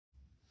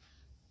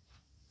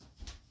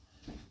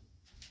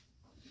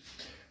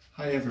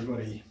Hi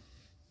everybody,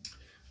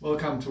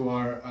 welcome to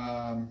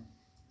our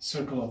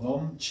Circle of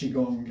Om,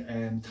 Qigong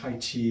and Tai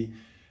Chi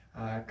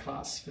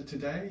class for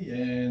today,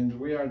 and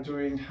we are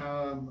doing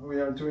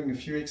a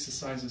few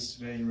exercises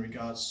today in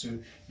regards to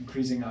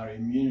increasing our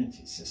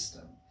immunity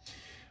system.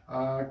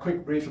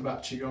 Quick brief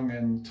about Qigong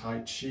and Tai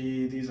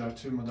Chi. These are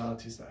two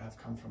modalities that have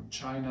come from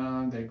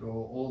China. They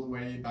go all the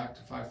way back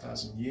to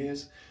 5,000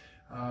 years.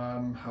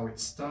 How it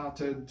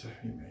started,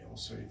 you may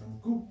also even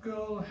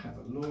Google, have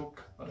a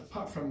look, but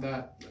apart from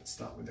that, let's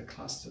start with the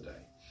class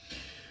today.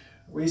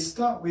 We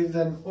start with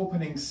an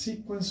opening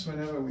sequence.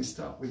 Whenever we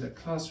start with a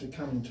class, we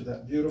come into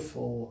that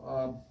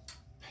beautiful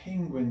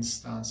penguin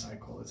stance, I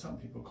call it. Some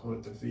people call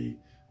it the V.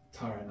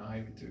 Tara and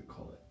I, we do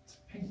call it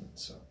penguin.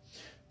 So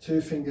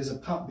 2 fingers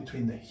apart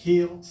between the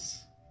heels,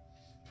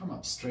 come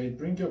up straight,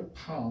 bring your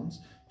palms,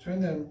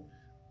 turn them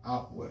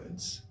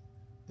outwards,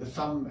 the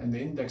thumb and the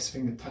index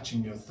finger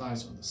touching your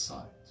thighs on the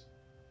side.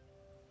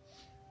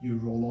 You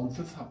roll on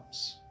the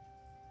thumbs.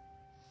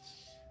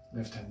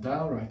 Left hand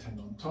down, right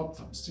hand on top,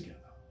 thumbs together.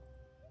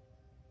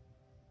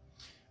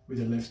 With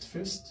the left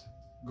fist,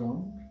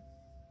 gong.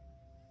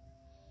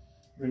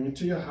 Bring it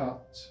to your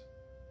heart.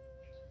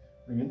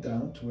 Bring it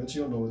down towards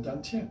your lower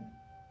dantian.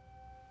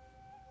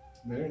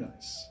 Very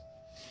nice.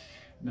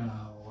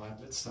 Now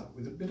let's start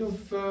with a bit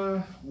of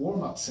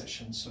warm-up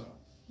session. So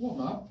warm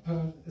up,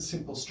 a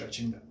simple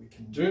stretching that we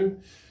can do.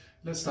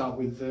 Let's start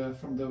with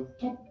from the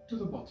top to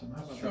the bottom.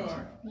 How about that?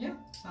 Sure. Yeah,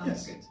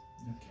 sounds good.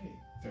 Okay,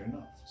 fair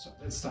enough. So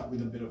let's start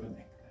with a bit of a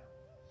neck now.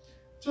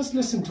 Just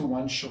listen to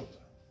one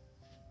shoulder,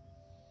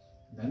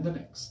 then the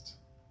next.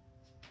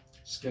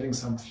 Just getting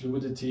some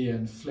fluidity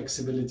and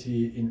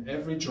flexibility in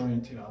every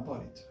joint in our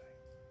body today.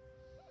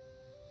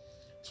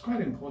 It's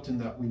quite important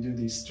that we do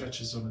these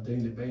stretches on a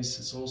daily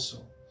basis also.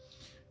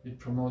 It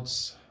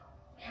promotes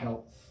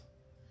health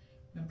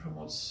and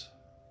promotes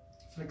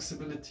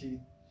flexibility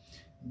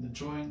in the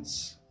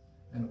joints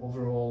and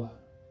overall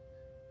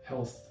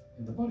health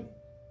in the body.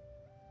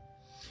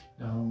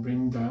 Now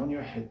bring down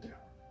your head down.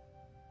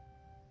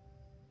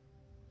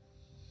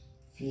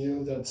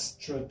 Feel that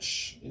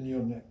stretch in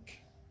your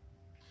neck.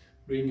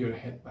 Bring your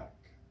head back.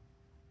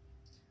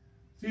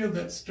 Feel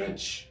that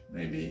stretch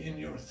maybe in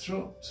your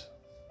throat.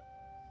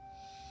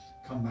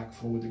 Come back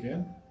forward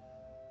again.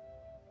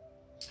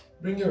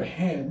 Bring your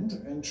hand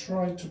and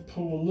try to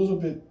pull a little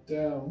bit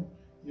down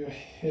your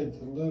head,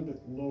 a little bit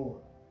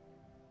lower.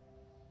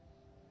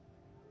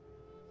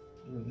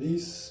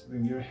 Release,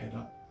 bring your head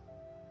up.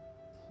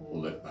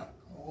 Pull it back,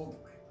 all the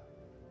way back.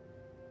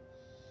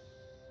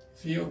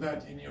 Feel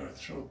that in your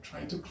throat.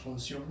 Try to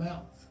close your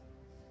mouth.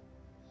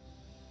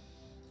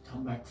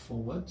 Come back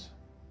forward.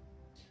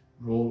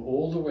 Roll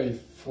all the way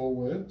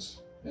forward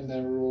and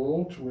then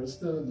roll towards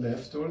the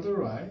left or the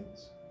right.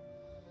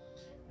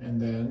 And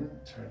then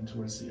turn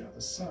towards the other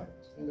side.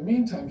 In the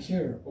meantime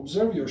here,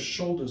 observe your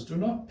shoulders. Do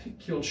not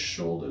pick your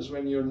shoulders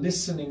when you're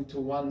listening to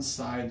one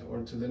side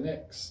or to the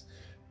next.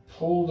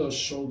 Pull those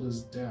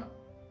shoulders down.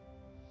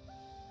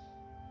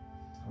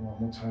 And one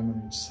more time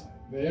on each side.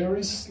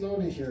 Very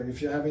slowly here. If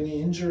you have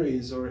any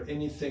injuries or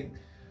anything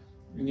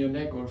in your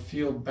neck or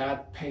feel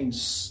bad pain,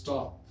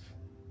 stop.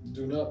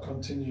 Do not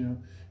continue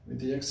with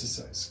the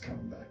exercise.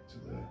 Come back to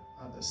the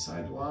other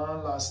side.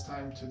 One last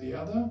time to the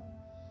other.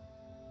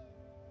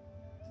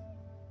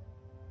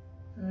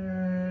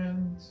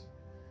 And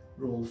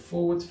roll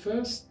forward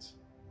first,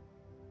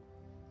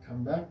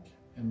 come back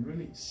and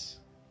release.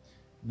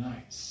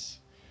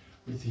 Nice.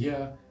 With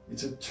here,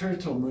 it's a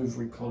turtle move,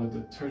 we call it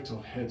the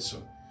turtle head.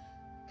 So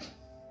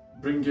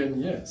bring in,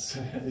 yes,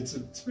 it's a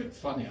bit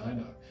funny, I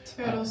know.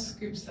 Turtle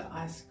scoops the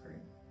ice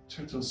cream.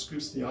 Turtle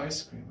scoops the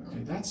ice cream.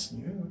 Okay, that's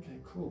new. Okay,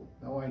 cool.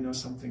 Now I know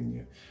something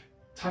new.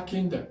 Tuck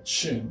in that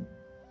chin,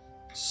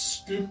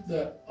 scoop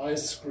that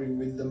ice cream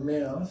with the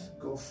mouth,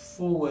 go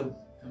forward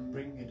and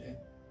bring it in.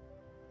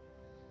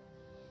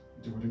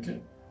 Do it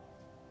again.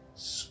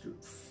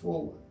 Scoop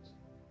forward.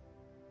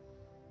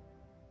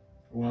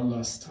 One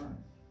last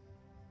time.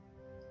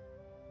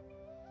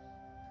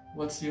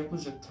 What's the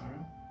opposite,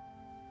 Tara?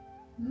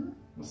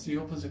 What's the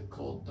opposite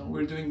called? No,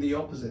 we're doing the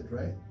opposite,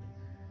 right?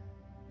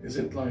 Is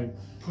it like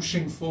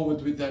pushing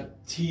forward with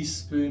that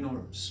teaspoon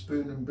or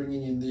spoon and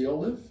bringing in the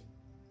olive?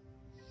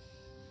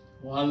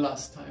 One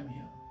last time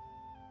here.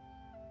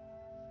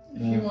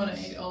 If you want to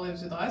eat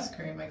olives with ice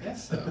cream, I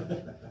guess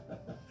so.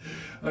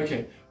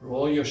 Okay,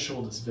 roll your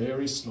shoulders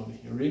very slowly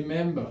here.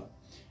 Remember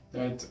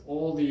that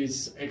all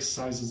these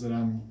exercises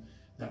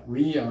that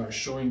we are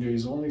showing you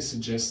is only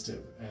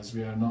suggestive, as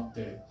we are not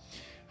there.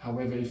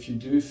 However, if you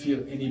do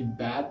feel any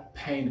bad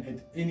pain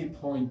at any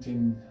point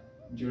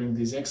during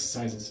these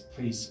exercises,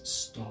 please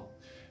stop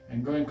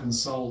and go and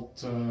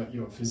consult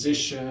your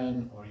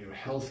physician or your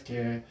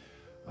healthcare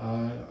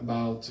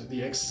about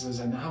the exercise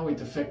and how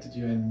it affected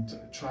you, and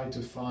try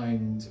to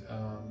find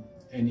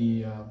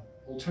any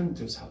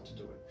alternatives how to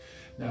do it.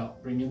 Now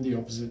bring in the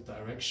opposite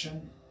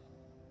direction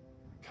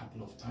a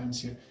couple of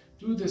times here.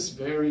 Do this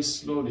very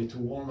slowly to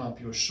warm up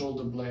your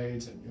shoulder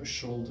blades and your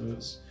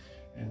shoulders,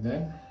 and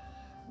then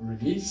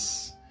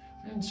release,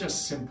 and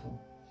just simple.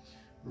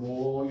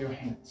 Roll your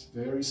hands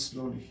very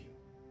slowly here.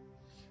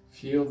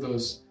 Feel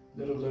those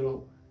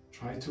little,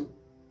 try to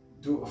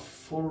do a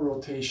full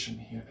rotation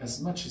here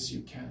as much as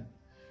you can.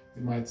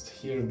 You might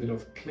hear a bit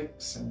of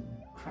clicks and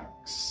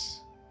cracks.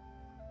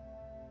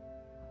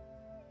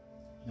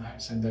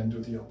 Nice, and then do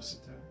the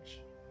opposite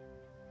direction.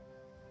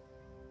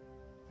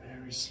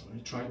 Very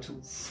slowly. Try to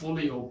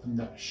fully open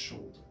that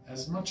shoulder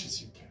as much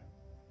as you can.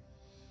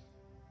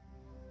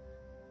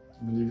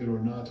 Believe it or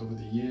not, over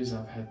the years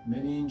I've had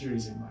many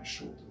injuries in my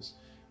shoulders,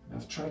 and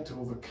I've tried to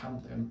overcome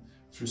them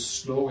through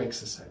slow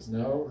exercise.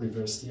 Now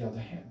reverse the other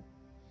hand.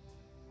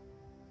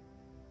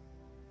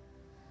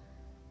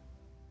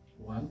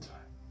 One time.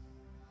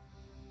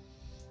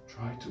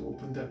 Try to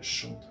open that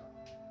shoulder.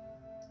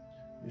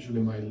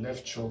 Usually my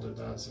left shoulder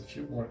does a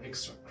few more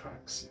extra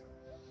cracks here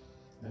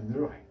than the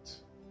right.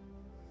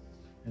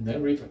 And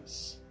then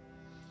reverse.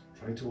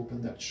 Try to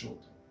open that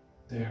shoulder.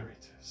 There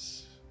it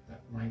is.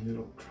 That my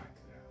little crack.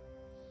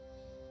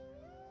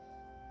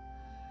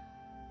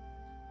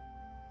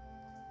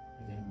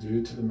 Again, do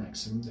it to the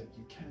maximum that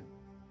you can.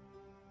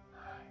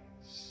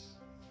 Nice.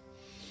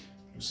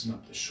 Loosen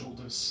up the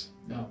shoulders.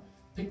 Now,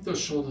 pick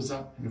those shoulders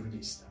up and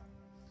release them.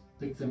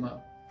 Pick them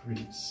up,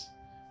 release.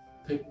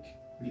 Pick,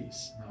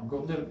 release. Now go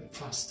a little bit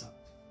faster.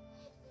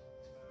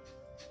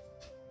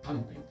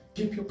 Pumping.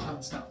 Keep your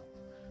palms down.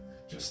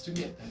 Just to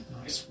get that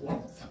nice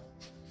warmth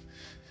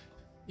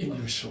in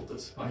your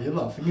shoulders. Why are you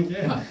laughing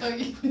again? I thought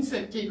you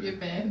said keep your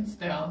bands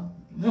down.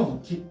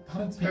 No, keep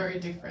palms down. Very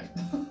different.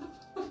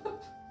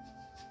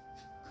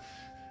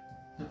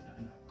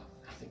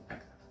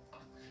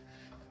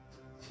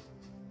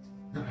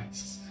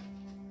 Nice.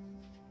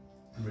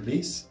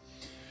 Release.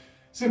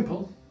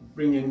 Simple.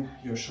 Bring in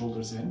your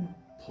shoulders in.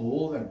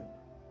 Pull them.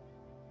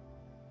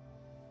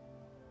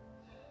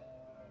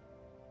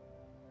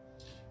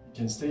 You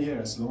can stay here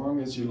as long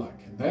as you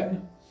like. And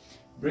then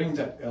bring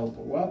that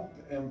elbow up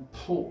and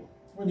pull.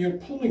 When you're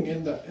pulling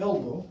in that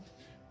elbow,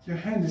 your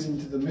hand is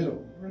into the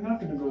middle. We're not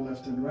going to go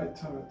left and right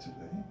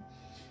today.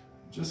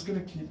 Just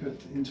going to keep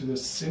it into the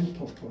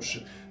simple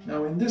posture.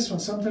 Now in this one,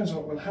 sometimes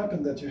what will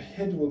happen that your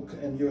head will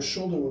and your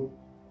shoulder will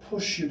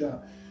push you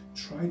down.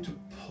 Try to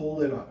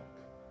pull it up.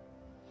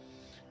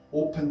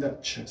 Open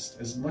that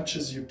chest as much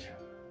as you can.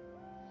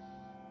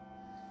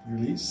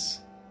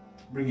 Release.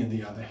 Bring in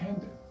the other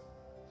hand in.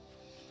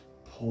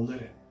 Pull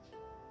it in.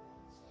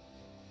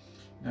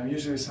 Now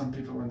usually some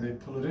people when they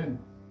pull it in,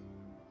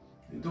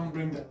 they don't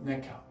bring that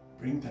neck out.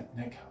 Bring that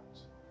neck out.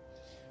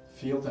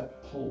 Feel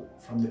that pull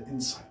from the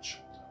inside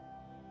shoulder.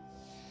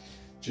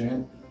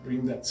 Gently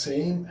bring that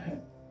same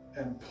hand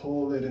and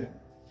pull it in.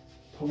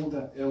 Pull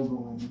that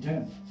elbow in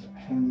again. That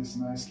hand is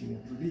nicely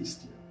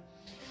released here.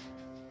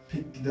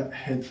 Pick that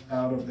head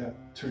out of that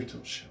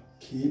turtle shell.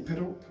 Keep it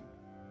open.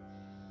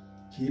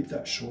 Keep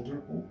that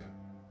shoulder open.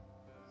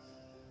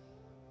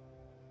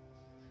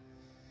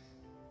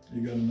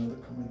 You got another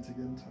comment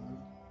again,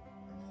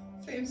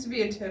 Tara? Seems to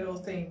be a turtle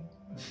thing.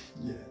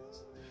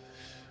 Yes.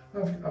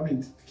 I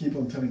mean, keep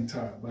on telling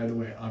Tara. By the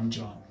way, I'm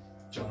John.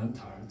 John and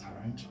Tara,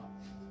 Tara and John.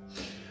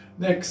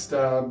 Next,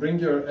 bring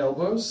your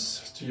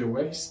elbows to your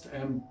waist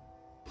and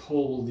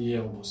pull the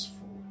elbows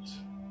forward.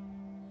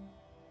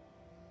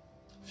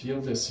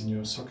 Feel this in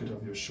your socket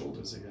of your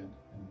shoulders again.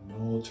 And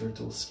no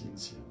turtle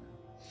skins here.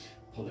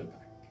 Pull it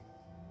back.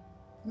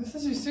 This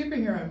is your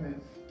superhero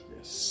move.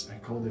 Yes, I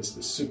call this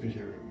the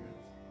superhero move.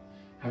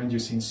 Haven't you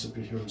seen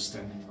superheroes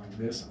standing like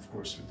this? Of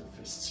course, with the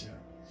fists here.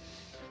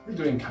 We're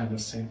doing kind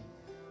of same.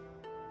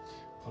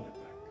 Pull it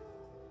back.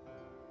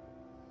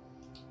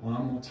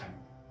 One more time.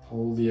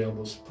 Pull the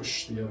elbows,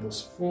 push the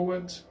elbows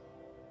forward.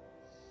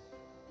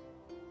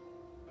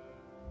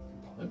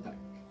 Pull it back.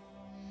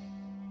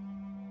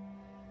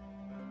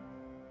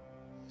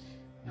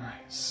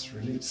 Nice,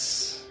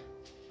 release.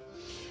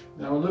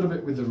 Now a little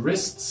bit with the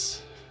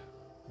wrists.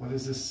 What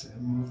is this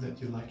move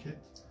that you like it?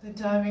 The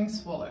diving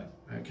swallow.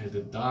 Okay,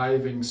 the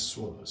diving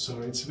swallow.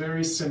 So it's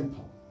very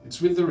simple.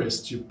 It's with the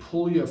wrist. You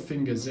pull your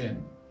fingers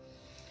in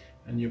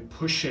and you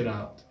push it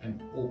out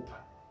and open.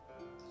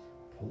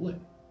 Pull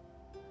it.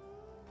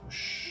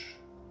 Push.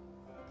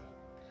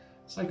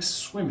 It's like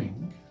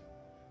swimming,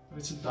 but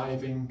it's a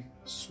diving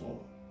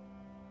swallow.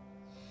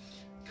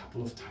 A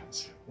couple of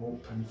times here.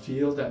 Open.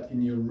 Feel that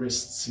in your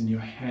wrists, in your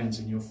hands,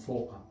 in your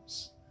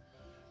forearms.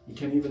 You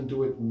can even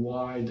do it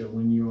wider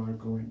when you are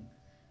going.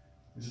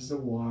 This is the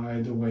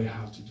wider way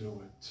how to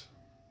do it.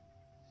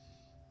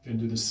 You can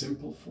do the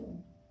simple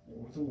form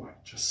or the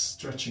wide, just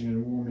stretching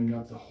and warming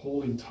up the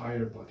whole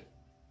entire body.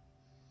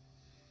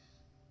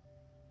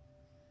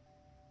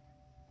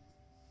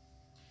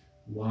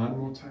 One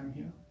more time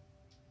here.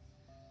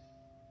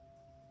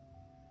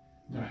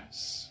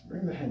 Nice.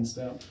 Bring the hands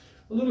down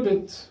a little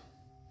bit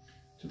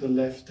to the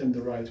left and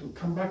the right. We'll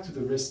come back to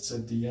the wrists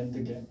at the end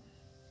again.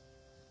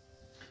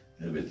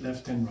 A little bit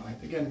left and right.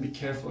 Again, be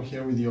careful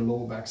here with your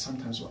lower back.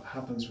 Sometimes what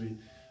happens, we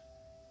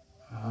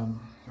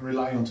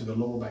rely onto the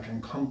lower back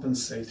and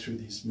compensate through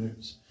these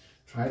moves.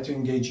 Try to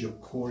engage your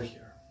core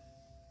here.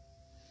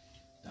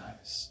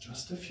 Nice.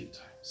 Just a few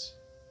times.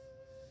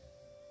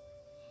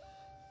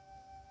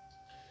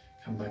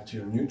 Come back to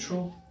your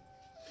neutral.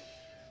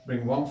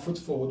 Bring one foot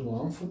forward,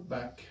 one foot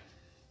back,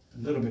 a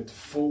little bit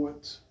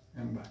forward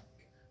and back.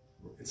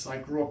 It's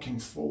like rocking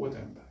forward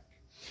and back.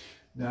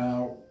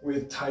 Now,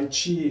 with Tai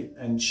Chi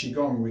and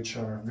Qigong, which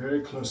are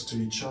very close to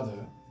each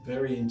other,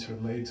 very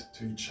interrelated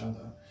to each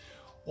other,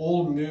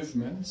 all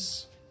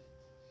movements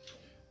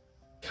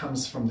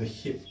comes from the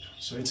hip.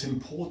 So it's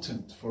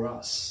important for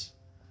us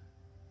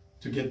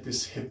to get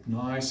this hip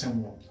nice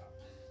and warmed up.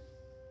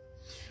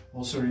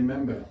 Also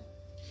remember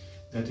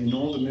that in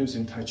all the moves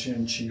in Tai Chi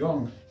and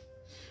Qigong,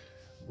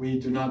 we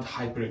do not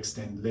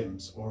hyperextend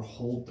limbs or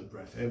hold the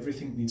breath.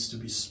 Everything needs to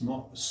be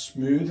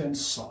smooth and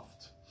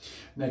soft.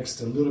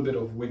 Next, a little bit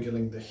of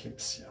wiggling the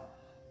hips here.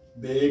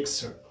 Big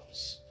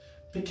circles.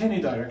 Pick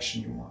any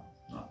direction you want,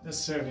 not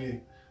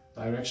necessarily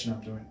direction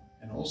I'm doing.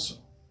 And also,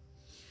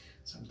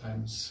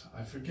 sometimes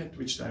I forget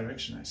which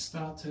direction I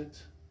started,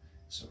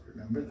 so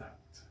remember that.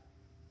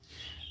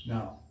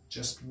 Now,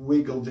 just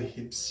wiggle the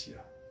hips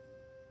here.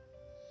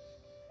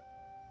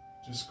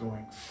 Just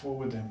going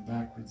forward and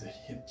back with the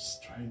hips,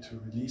 trying to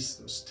release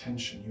those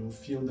tension. You'll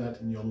feel that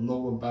in your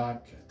lower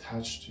back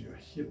attached to your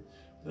hip.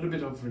 A little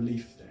bit of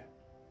relief there.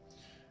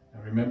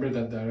 Now remember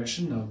that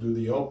direction. Now do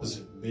the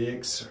opposite,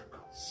 big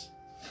circles.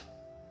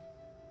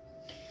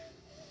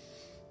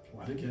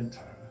 What again,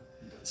 Tara?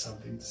 You got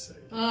something to say?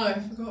 Oh, I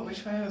forgot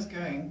which way I was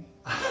going.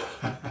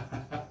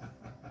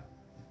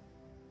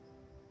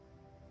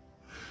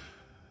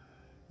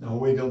 Now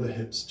wiggle the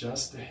hips,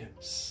 just the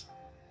hips.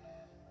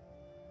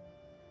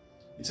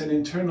 It's an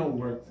internal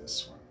work,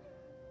 this one.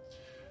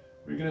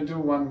 We're going to do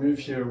one move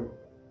here.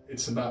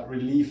 It's about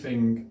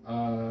relieving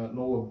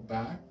lower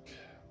back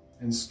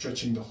and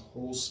stretching the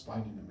whole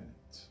spine in a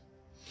minute.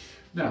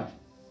 Now,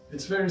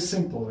 it's very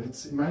simple.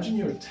 Imagine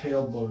your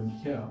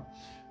tailbone here,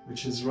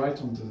 which is right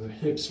onto the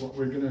hips. What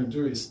we're going to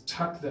do is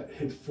tuck that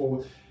hip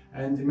forward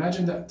and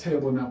imagine that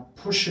tailbone. Now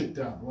push it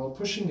down. While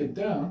pushing it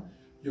down,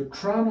 your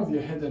crown of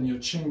your head and your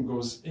chin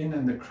goes in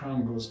and the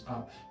crown goes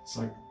up. It's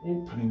like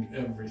opening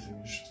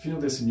everything. You should feel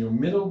this in your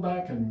middle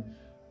back and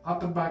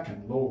upper back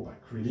and lower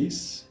back.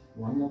 Release.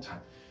 One more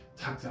time.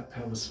 Tuck that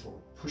pelvis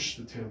forward. Push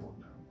the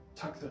tailbone down.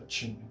 Tuck that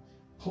chin in.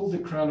 Pull the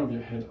crown of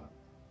your head up.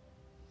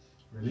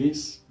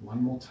 Release.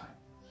 One more time.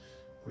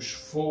 Push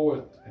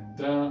forward and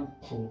down.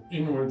 Pull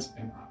inwards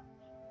and up.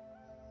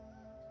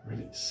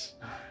 Release.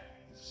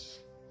 Nice.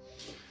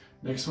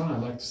 Next one, I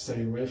like to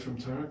stay away from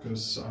Tara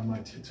because I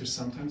might hit her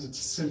sometimes. It's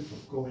simple,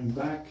 going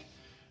back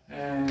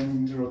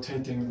and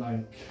rotating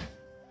like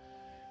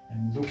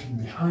and looking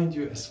behind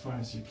you as far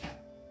as you can.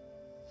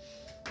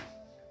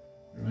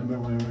 Remember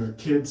when we were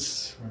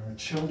kids, when we were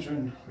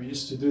children, we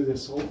used to do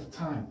this all the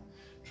time.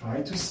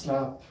 Try to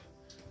slap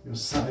your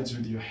sides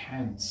with your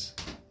hands.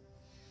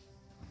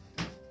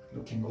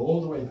 Looking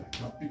all the way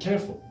back. Now be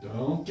careful,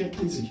 don't get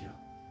dizzy here.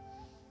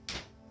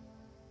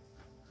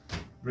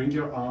 Bring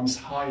your arms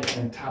high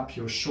and tap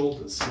your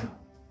shoulders here.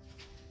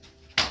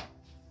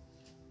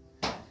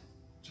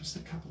 Just a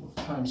couple of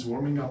times,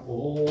 warming up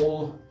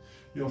all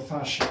your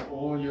fascia,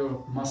 all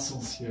your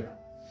muscles here,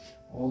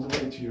 all the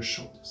way to your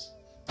shoulders.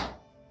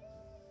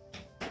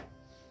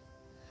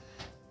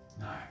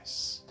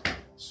 Nice.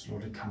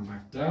 Slowly come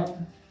back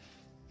down.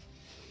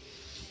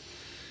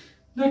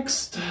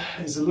 Next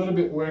is a little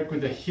bit work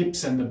with the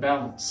hips and the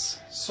balance.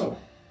 So,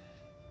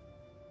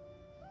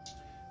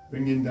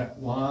 bring in that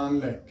one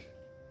leg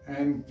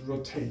and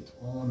rotate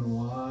on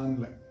one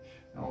leg.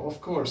 Now,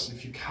 of course,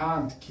 if you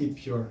can't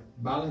keep your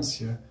balance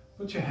here,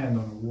 put your hand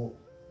on a wall.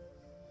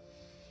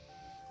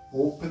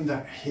 Open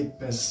that hip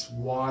as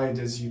wide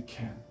as you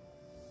can.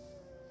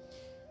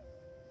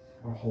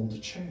 Or hold a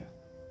chair.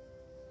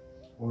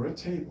 Or a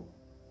table.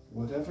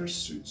 Whatever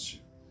suits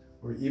you.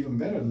 Or even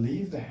better,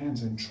 leave the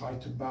hands and try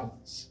to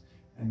balance.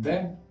 And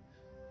then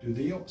do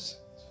the opposite.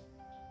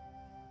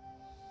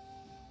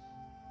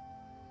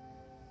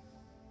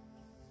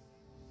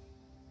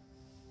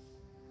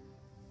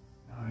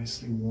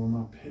 Nicely warm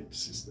up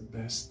hips is the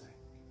best thing.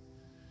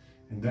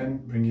 And then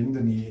bring in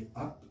the knee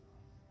up.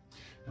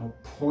 Now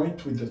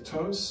point with the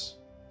toes.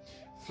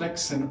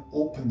 Flex and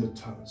open the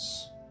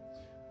toes.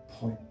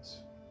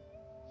 Point.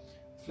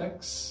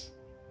 Flex.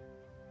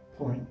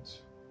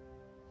 Point.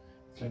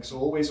 Flex,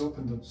 always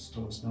open those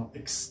toes. Now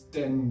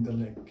extend the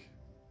leg.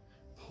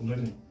 Pull it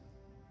in.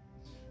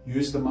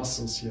 Use the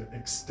muscles here.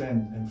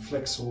 Extend and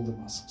flex all the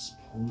muscles.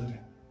 Pull it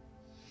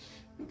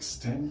in.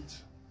 Extend.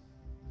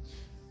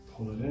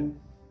 Pull it in.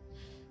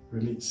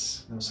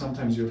 Release. Now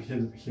sometimes you'll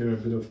hear a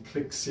bit of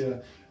clicks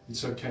here.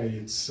 It's okay.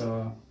 It's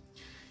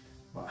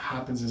what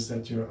happens is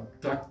that your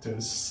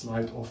abductors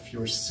slide off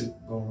your sit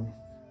bone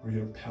or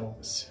your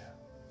pelvis here.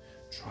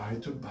 Try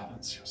to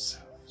balance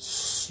yourself.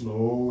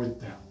 Slow it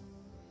down.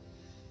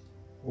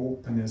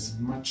 Open as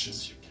much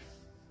as you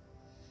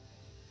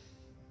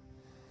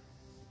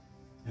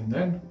can. And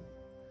then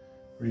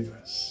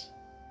reverse.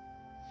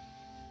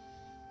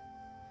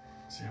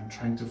 See, I'm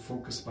trying to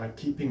focus by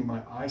keeping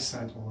my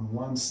eyesight on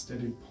one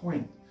steady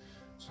point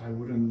so I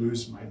wouldn't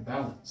lose my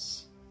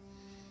balance.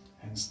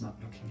 Hence not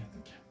looking at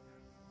the camera.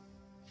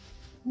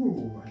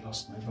 Ooh, I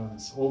lost my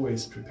balance.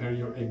 Always prepare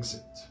your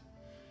exit.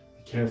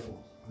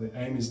 careful. The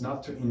aim is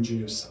not to injure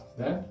yourself.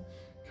 Then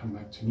come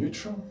back to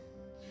neutral,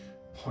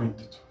 point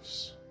the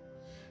toes.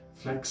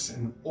 Flex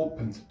and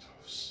open the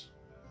toes.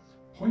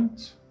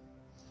 Point,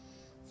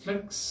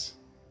 flex,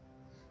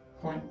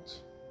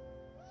 point,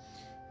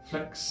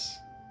 flex,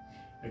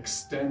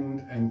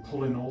 extend and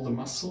pull in all the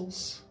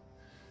muscles.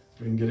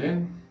 Bring it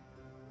in,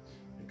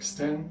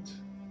 extend,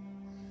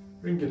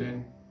 bring it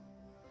in,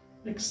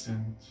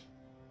 extend,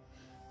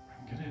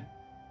 bring it in.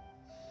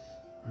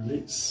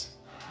 Release.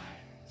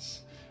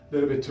 Nice. A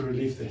little bit to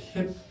relieve the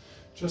hip,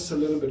 just a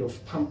little bit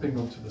of pumping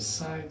onto the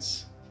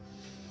sides.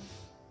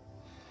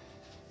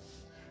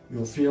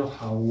 You'll feel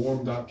how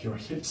warmed up your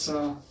hips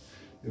are.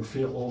 You'll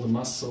feel all the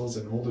muscles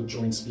and all the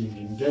joints being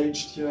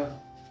engaged here.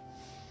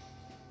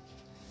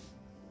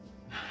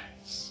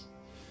 Nice.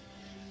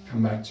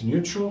 Come back to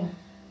neutral.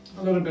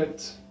 A little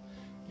bit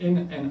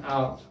in and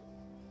out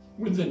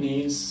with the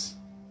knees.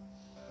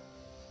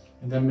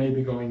 And then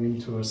maybe going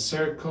into a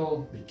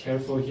circle. Be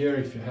careful here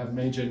if you have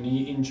major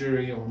knee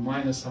injury or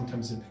minor,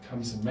 sometimes it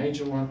becomes a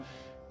major one.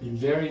 Be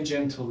very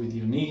gentle with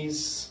your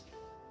knees.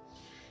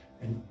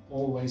 And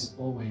always,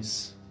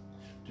 always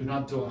do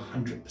not do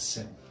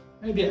 100%.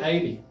 Maybe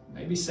 80,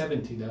 maybe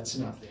 70, that's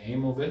enough. The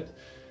aim of it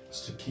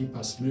is to keep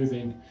us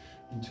moving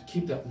and to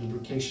keep that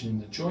lubrication in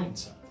the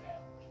joints up there.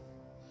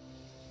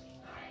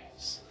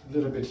 Nice. A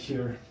little bit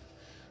here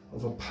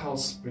of a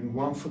pulse. Bring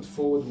one foot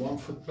forward, one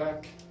foot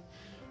back.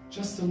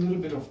 Just a little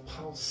bit of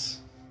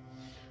pulse.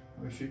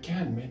 Or if you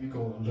can, maybe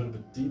go a little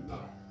bit deeper.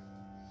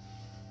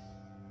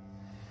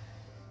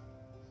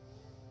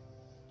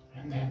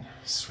 And then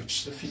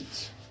switch the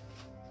feet.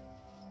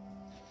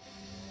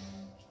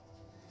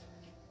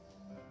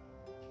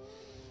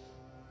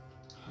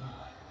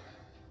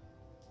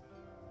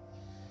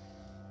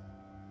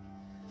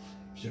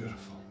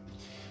 Beautiful.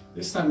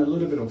 This time a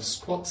little bit of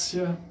squats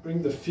here.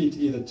 Bring the feet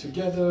either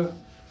together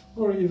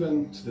or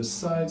even to the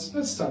sides.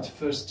 Let's start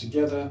first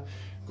together.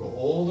 Go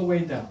all the way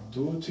down.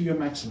 Do it to your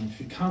maximum. If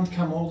you can't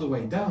come all the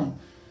way down,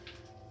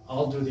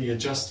 I'll do the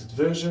adjusted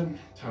version.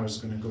 Tara's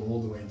going to go all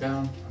the way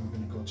down. I'm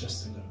going to go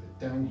just a little bit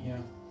down here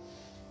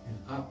and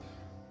up.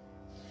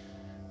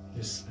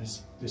 This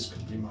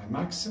could be my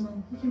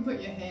maximum. You can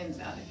put your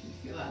hands out if you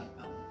feel out of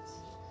balance.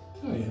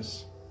 Oh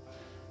yes.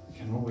 You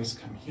can always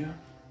come here.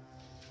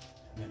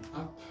 And then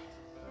up,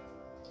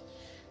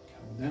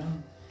 come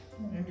down.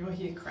 And you'll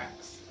hear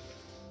cracks.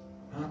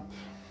 Up.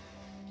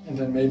 And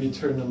then maybe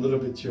turn a little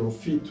bit your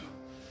feet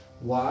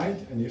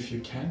wide, and if you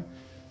can,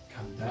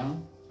 come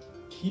down.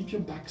 Keep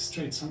your back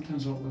straight.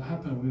 Sometimes what will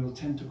happen, we will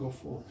tend to go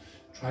forward.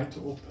 Try to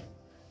open.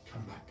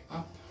 Come back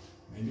up.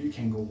 Maybe you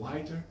can go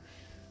wider.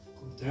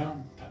 Go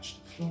down,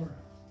 touch the floor.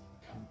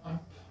 Come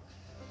up.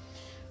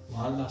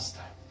 One last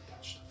time.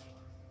 Touch the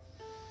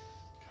floor.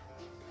 Come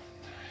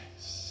up.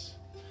 Nice.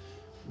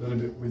 A little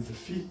bit with the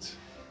feet.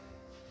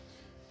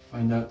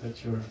 Find out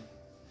that your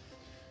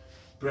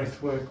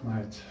breath work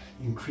might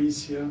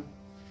increase here.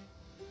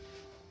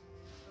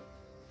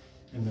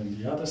 And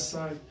then the other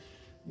side.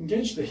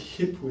 Engage the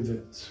hip with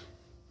it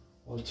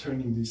while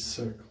turning these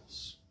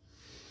circles.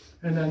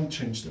 And then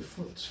change the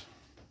foot.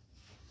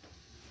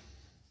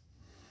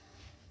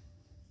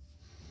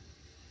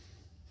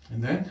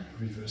 And then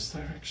reverse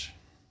direction.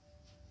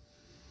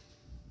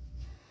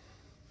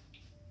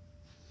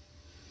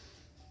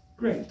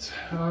 Great.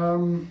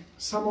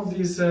 Some of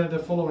these,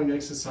 the following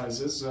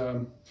exercises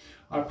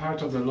are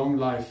part of the long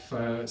life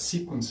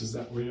sequences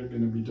that we're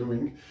going to be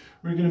doing.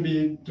 We're going to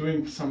be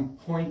doing some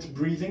point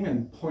breathing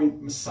and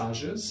point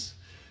massages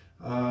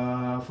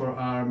for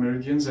our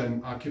meridians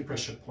and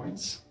acupressure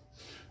points.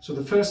 So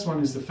the first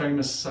one is the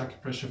famous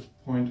acupressure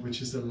point,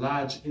 which is the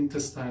large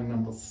intestine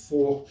number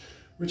 4,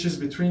 which is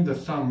between the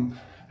thumb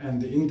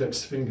and the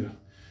index finger,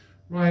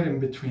 right in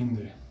between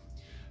there.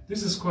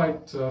 This is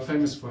quite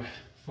famous for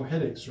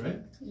headaches,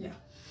 right? Yeah.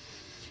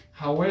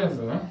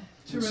 However,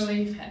 to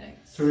relieve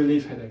headaches. To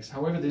relieve headaches.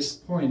 However, this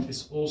point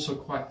is also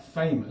quite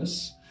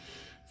famous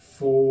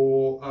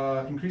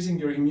for increasing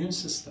your immune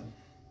system.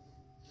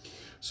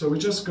 So we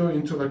just go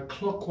into a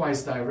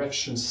clockwise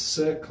direction,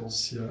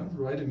 circles here,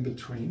 right in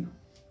between,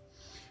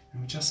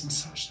 and we just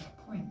massage that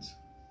point.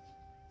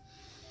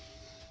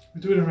 We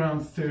do it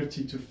around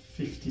 30 to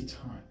 50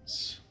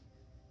 times.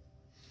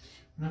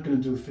 We're not going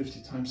to do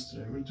 50 times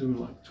today, we'll do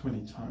like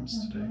 20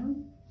 times today.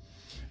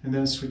 And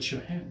then switch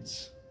your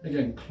hands.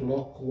 Again,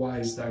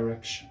 clockwise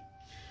direction.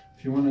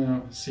 If you want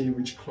to see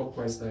which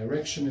clockwise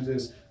direction it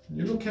is, when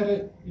you look at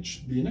it, it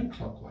should be in a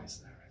clockwise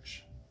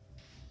direction.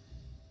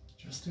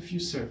 Just a few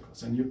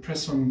circles, and you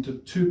press on the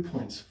 2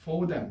 points,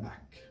 forward and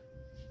back.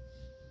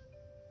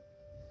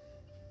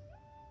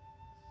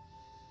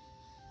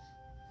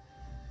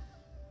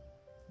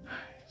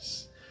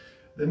 Nice.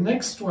 The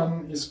next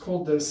one is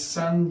called the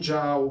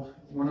Sanjiao.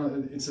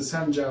 It's a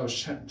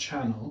Sanjiao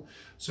channel.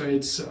 So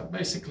it's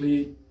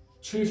basically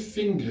 2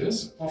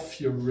 fingers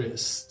off your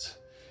wrist,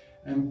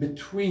 and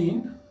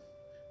between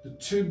the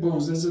 2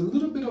 bones there's a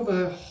little bit of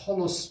a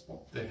hollow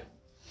spot there,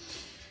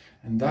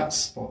 and that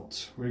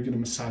spot we're going to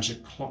massage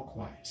it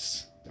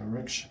clockwise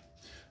direction.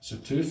 So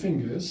 2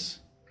 fingers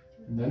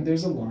And then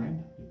there's a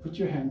line. You put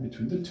your hand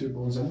between the two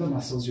bones and the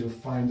muscles, you'll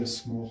find a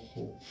small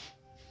hole.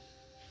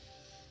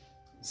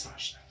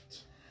 Massage that.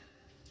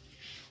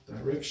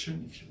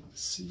 Direction, if you want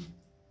to see.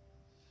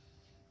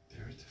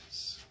 There it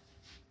is.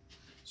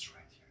 It's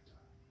right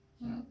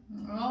here.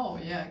 Oh,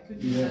 yeah, it could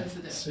be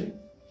sensitive. See?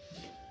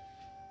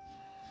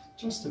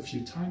 Just a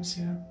few times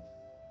here.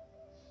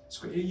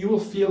 You will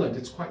feel it.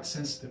 It's quite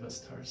sensitive, as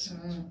Tara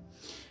said.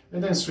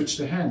 And then switch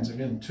the hands.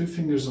 Again, 2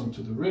 fingers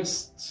onto the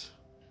wrist.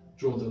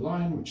 Draw the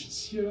line, which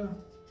is here.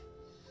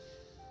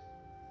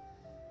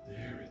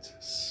 There it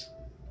is.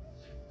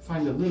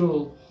 Find a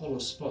little hollow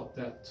spot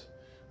that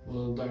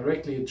will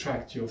directly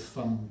attract your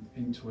thumb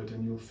into it,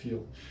 and you'll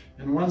feel.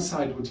 And one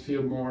side would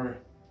feel more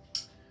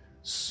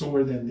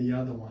sore than the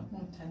other one.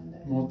 More tender.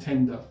 More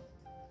tender.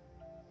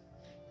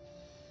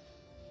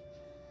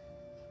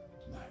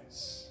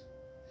 Nice.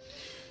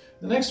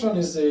 The next one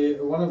is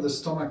one of the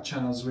stomach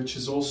channels, which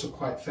is also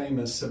quite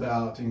famous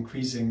about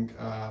increasing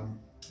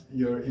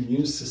your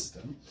immune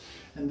system.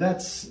 And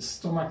that's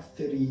stomach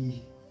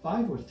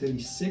 35 or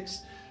 36.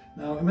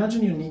 Now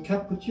imagine your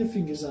kneecap, put your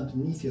fingers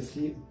underneath your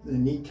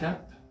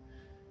kneecap,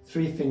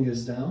 3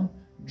 fingers down,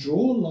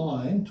 draw a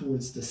line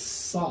towards the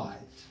side.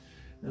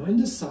 Now in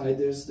the side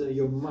there's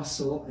your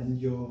muscle and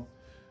your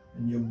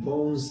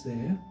bones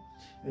there,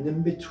 and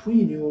in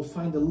between you will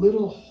find a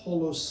little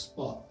hollow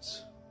spot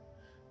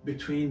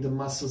between the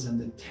muscles and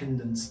the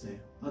tendons there,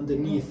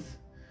 underneath.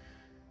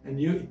 And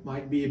it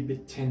might be a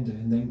bit tender,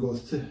 and then go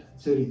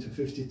 30 to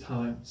 50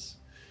 times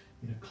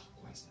in a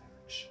clockwise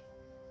direction.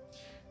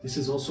 This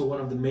is also one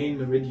of the main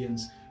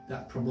meridians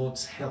that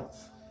promotes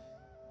health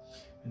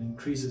and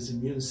increases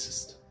immune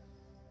system.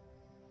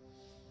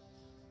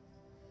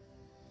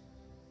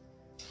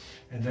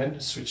 And then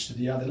switch to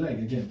the other leg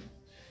again.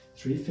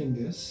 3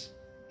 fingers,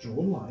 draw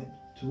a line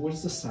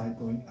towards the side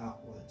going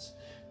outwards.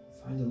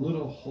 Find a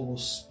little hollow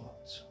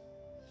spot.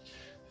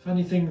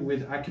 Funny thing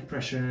with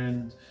acupressure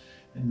and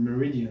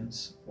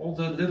meridians, all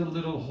the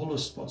little hollow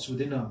spots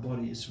within our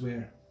body is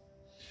where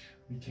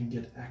we can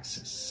get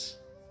access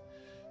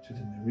to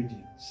the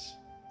meridians.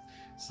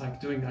 It's like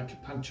doing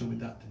acupuncture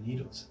without the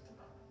needles at the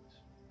moment.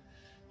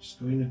 Just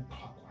go in a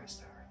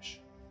clockwise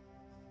direction.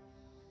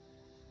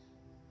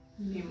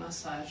 Be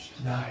massaged.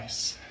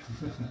 Nice.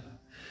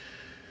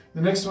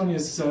 The next one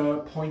is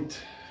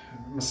point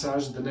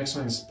massage. The next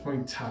one is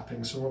point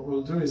tapping. So what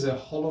we'll do is a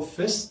hollow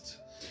fist,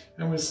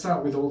 and we'll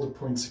start with all the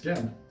points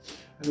again.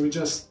 And we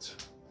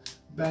just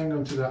bang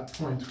onto that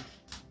point.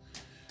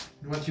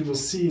 And what you will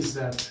see is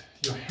that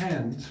your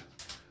hand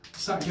will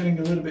start getting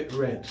a little bit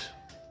red.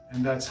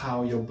 And that's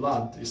how your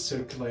blood is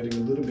circulating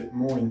a little bit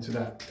more into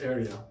that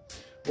area,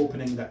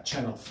 opening that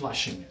channel,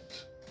 flushing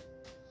it.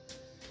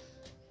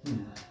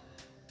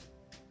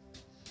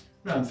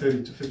 Around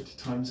 30 to 50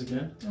 times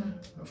again.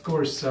 Of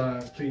course,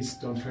 please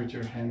don't hurt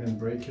your hand and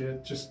break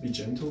it. Just be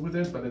gentle with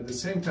it, but at the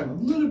same time, a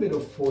little bit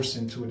of force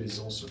into it is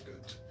also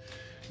good.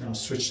 Now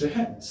switch the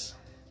hands.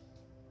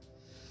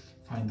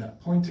 Find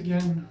that point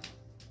again,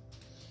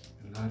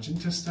 your large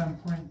intestine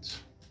point,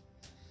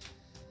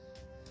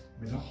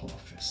 with a hollow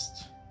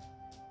fist.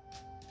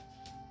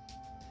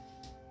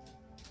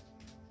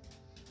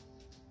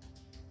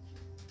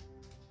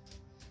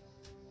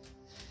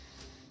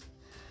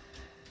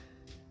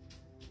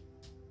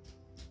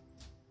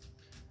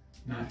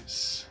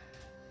 Nice.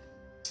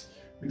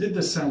 We did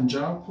the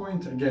Sanjiao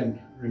point. Again,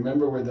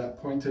 remember where that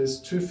point is.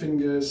 2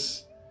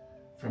 fingers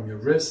from your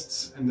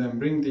wrists, and then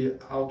bring the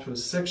outer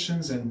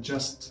sections and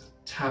just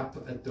tap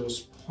at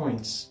those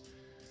points.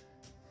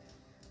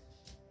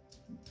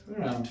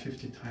 Around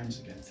 50 times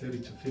again, 30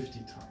 to 50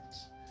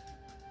 times.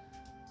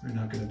 We're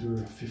not going to do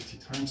 50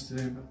 times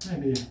today, but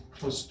maybe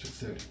close to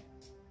 30.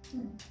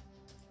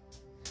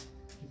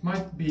 It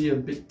might be a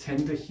bit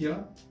tender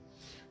here,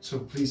 so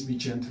please be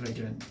gentle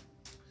again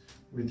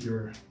with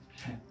your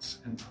hands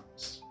and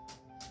arms.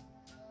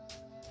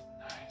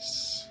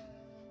 Nice.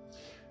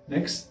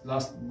 Next,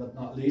 last but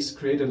not least,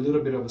 create a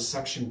little bit of a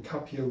suction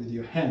cup here with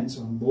your hands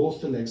on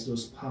both the legs,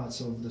 those parts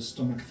of the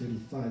stomach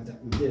 35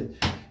 that we did.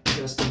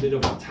 Just a bit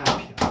of a tap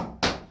here.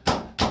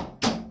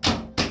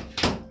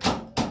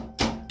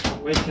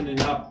 Wakening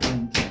up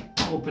and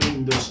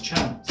opening those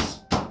channels.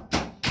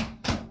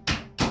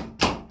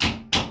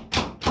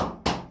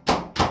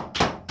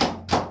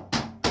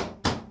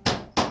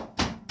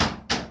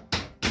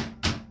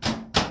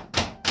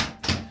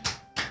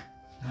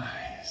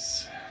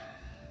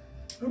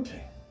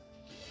 Okay,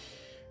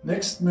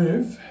 next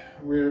move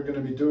we're going to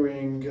be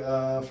doing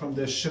from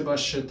the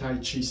Shibasha Tai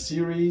Chi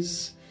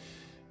series.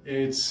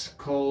 It's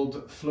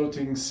called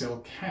floating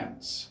silk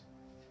hands.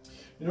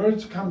 In order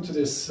to come to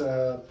this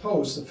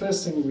pose, the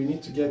first thing we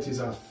need to get is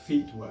our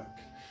feet work.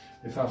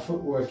 If our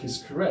footwork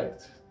is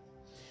correct,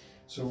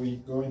 so we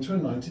go into a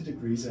 90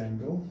 degrees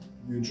angle,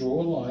 you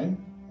draw a line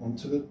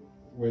onto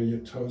where your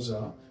toes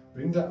are,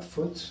 bring that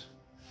foot,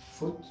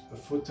 a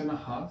foot and a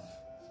half.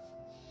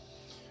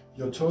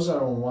 Your toes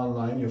are on one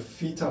line, your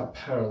feet are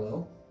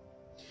parallel,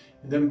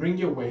 and then bring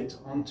your weight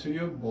onto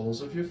your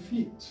balls of your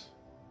feet.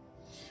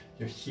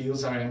 Your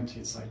heels are empty.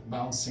 It's like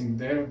bouncing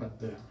there, but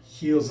the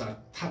heels are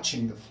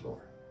touching the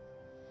floor.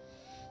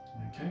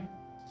 Okay?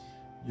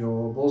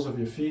 Your balls of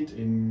your feet,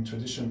 in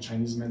traditional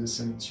Chinese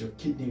medicine, it's your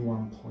kidney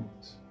 1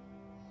 point.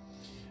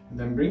 And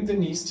then bring the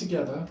knees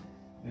together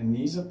and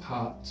knees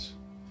apart,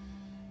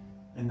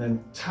 and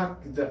then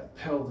tuck that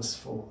pelvis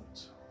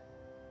forward.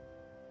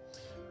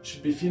 You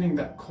should be feeling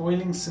that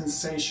coiling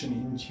sensation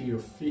into your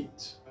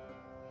feet.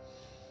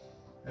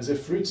 As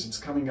if roots, it's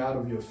coming out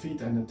of your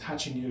feet and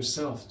attaching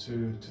yourself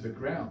to the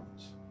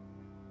ground.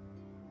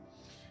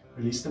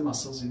 Release the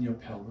muscles in your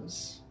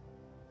pelvis.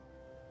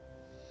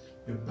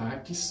 Your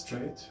back is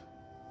straight.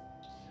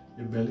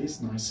 Your belly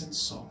is nice and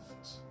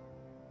soft.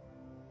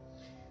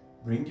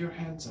 Bring your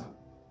hands up.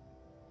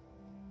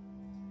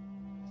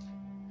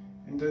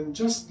 And then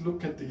just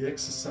look at the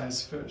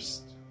exercise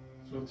first.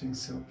 Floating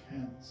silk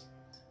hands.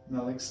 And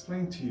I'll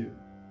explain to you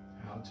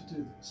how to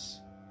do this.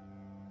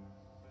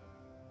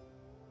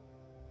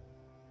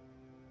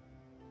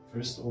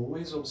 First,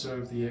 always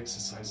observe the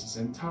exercises,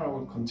 and Tara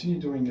will continue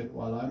doing it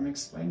while I'm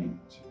explaining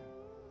it to you.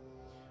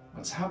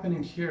 What's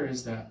happening here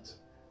is that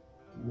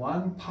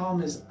one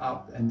palm is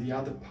up and the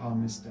other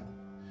palm is down.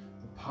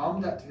 The palm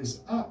that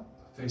is up,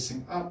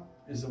 facing up,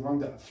 is the one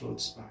that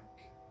floats back.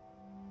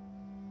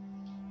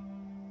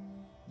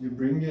 You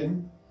bring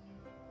in,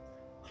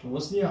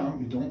 close the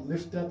arm, you don't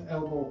lift that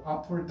elbow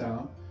up or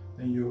down,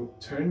 then you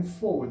turn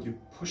forward, you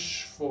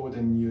push forward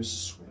and you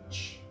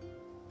switch.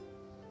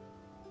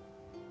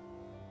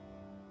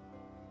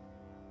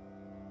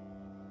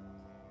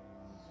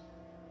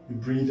 You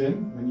breathe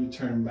in when you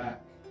turn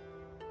back,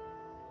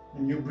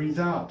 and you breathe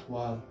out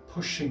while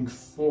pushing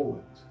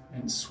forward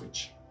and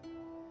switching.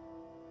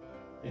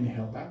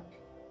 Inhale back,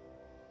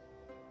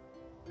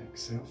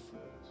 exhale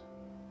forward.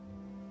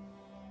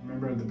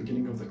 Remember at the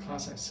beginning of the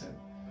class I said,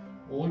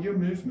 all your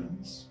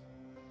movements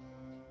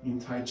in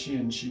Tai Chi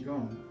and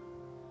Qigong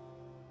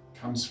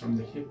comes from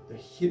the hip. The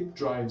hip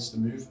drives the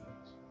movement.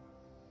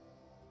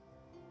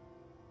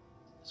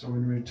 So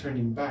when we're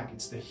turning back,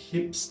 it's the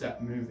hips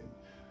that move it.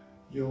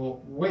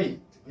 Your weight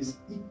is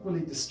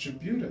equally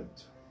distributed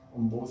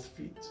on both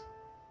feet.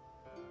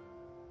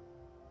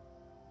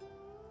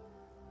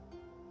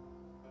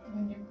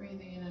 When you're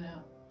breathing in and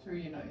out through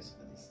your nose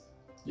for this.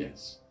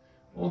 Yes.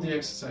 All the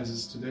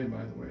exercises today,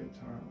 by the way,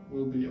 Tara,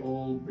 will be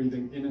all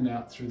breathing in and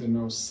out through the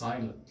nose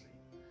silently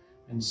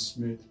and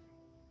smoothly.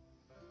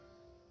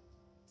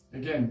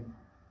 Again,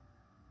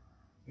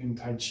 in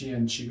Tai Chi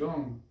and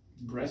Qigong,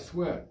 breath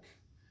work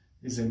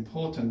is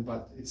important,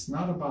 but it's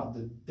not about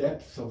the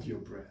depth of your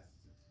breath.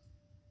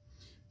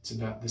 It's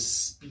about the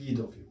speed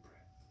of your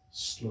breath.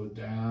 Slow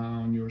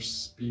down your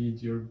speed,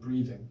 your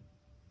breathing.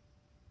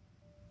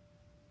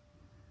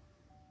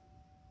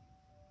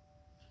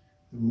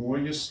 The more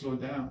you slow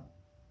down,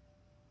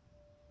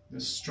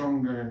 the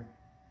stronger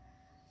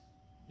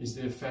is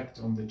the effect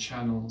on the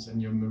channels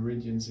and your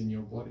meridians in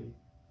your body.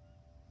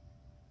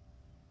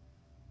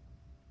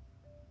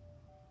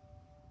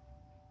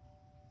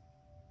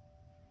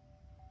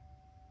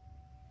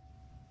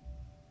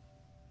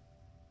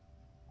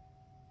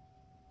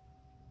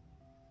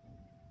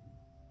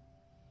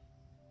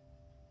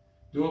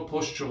 Do a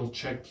postural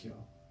check here.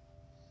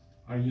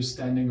 Are you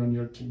standing on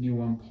your kidney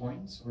 1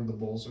 point or the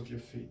balls of your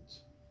feet?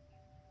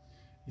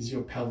 Is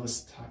your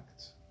pelvis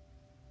tucked?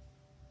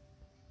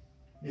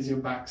 Is your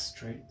back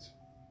straight?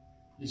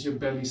 Is your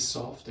belly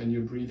soft and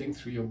you're breathing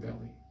through your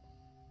belly?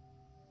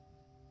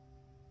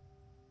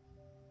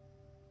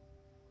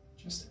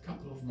 Just a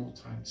couple of more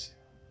times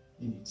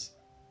here in each side.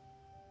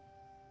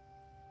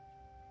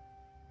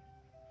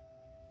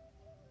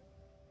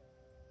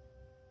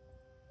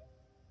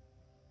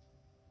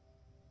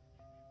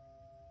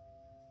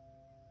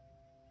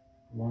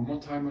 One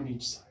more time on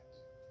each side.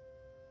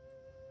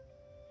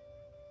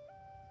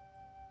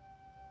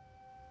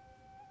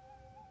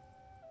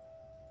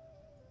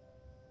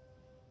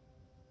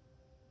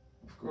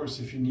 Of course,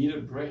 if you need a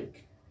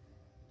break,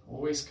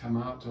 always come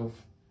out of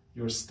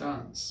your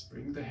stance,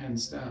 bring the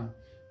hands down,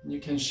 and you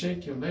can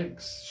shake your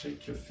legs,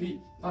 shake your feet,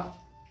 but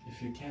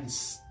if you can,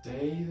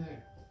 stay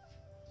there.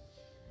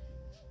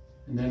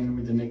 And then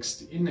with the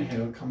next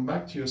inhale, come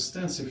back to your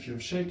stance. If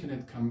you've shaken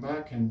it, come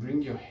back and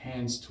bring your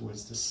hands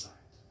towards the side.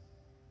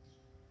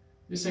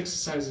 This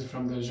exercise is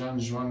from the Zhan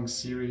Zhuang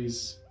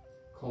series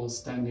called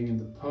Standing in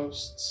the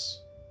Posts.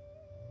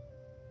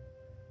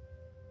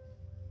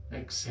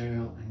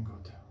 Exhale and go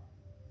down.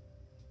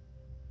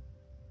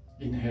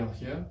 Inhale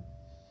here.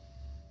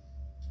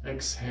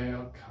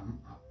 Exhale, come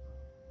up.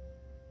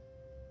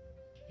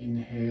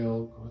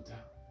 Inhale, go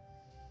down.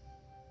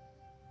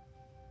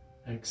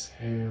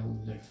 Exhale,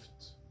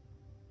 lift.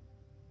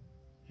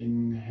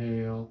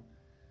 Inhale,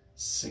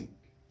 sink.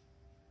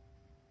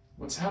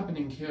 What's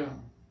happening here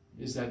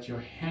is that your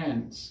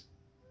hands,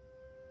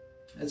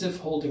 as if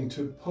holding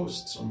two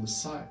posts on the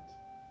side,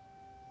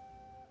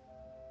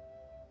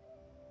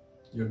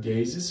 your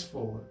gaze is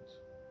forward,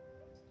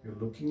 you're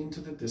looking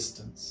into the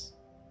distance,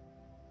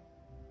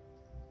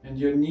 and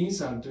your knees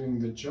are doing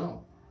the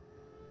job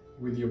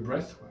with your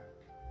breath work.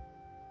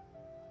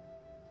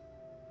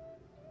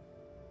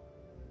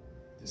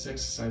 This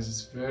exercise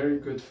is very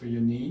good for your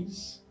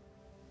knees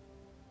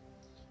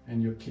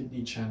and your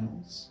kidney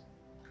channels,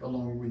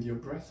 along with your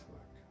breath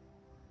work.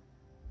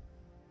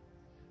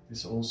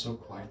 This also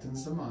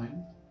quietens the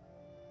mind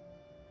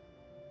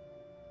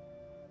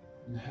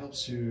and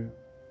helps you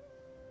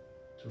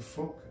to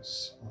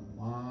focus on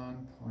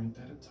one point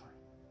at a time.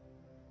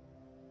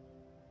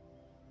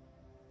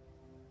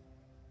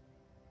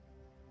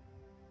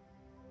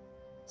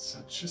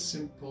 Such a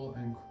simple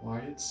and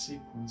quiet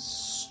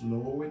sequence.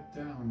 Slow it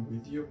down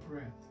with your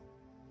breath.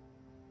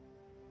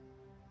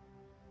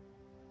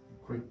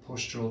 A quick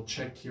postural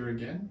check here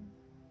again.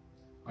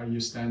 Are you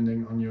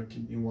standing on your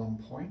kidney 1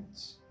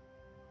 point?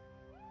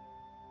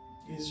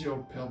 Is your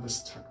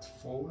pelvis tucked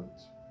forward?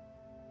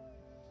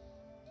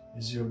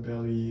 Is your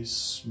belly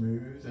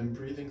smooth and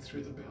breathing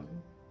through the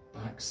belly?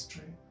 Back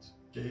straight,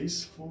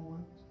 gaze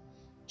forward,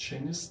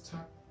 chin is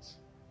tucked.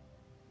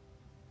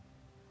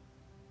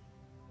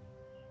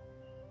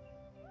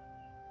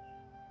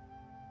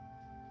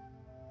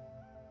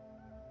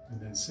 And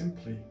then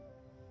simply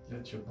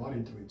let your body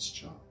do its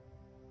job.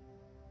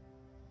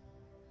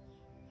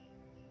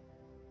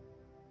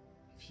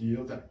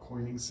 Feel that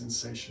coiling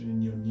sensation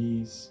in your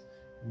knees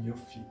and your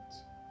feet.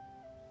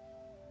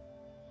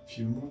 A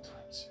few more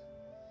times.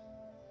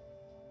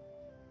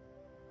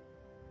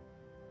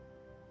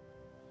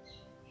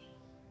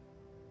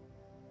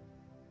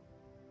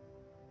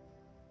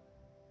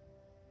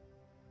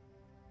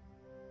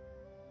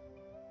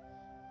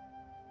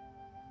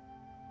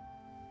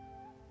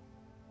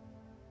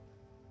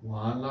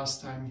 One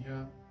last time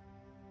here.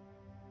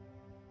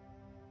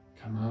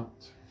 Come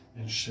out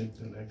and shake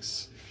the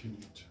legs if you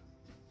need to.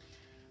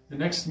 The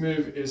next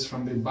move is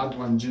from the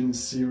Badwan Jin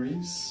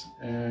series,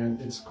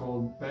 and it's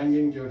called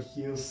banging your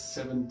heels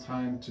 7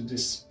 times to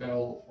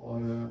dispel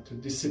or to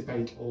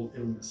dissipate all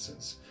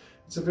illnesses.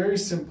 It's a very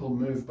simple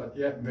move, but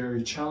yet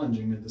very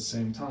challenging at the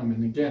same time.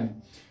 And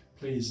again,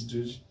 please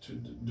do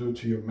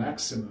to your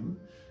maximum,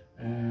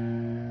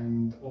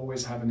 and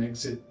always have an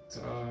exit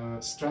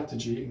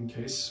strategy in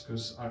case,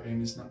 because our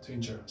aim is not to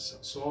injure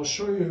ourselves. So I'll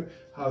show you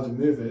how the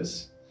move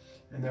is,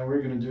 and then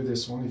we're going to do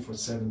this only for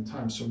 7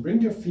 times. So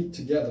bring your feet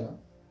together.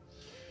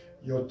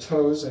 Your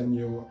toes and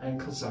your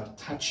ankles are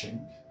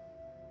touching.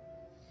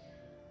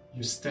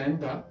 You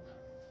stand up,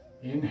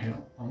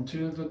 inhale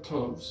onto the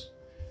toes,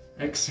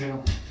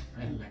 exhale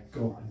and let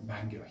go and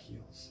bang your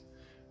heels.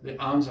 The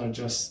arms are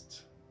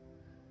just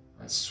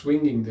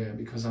swinging there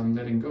because I'm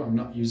letting go. I'm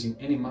not using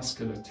any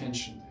muscular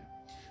tension there.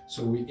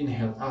 So we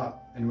inhale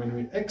up, and when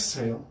we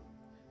exhale,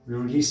 we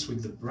release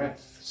with the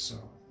breath.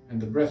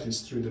 And the breath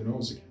is through the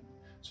nose again.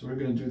 So we're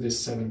going to do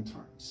this 7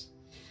 times.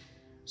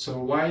 So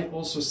why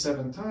also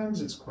 7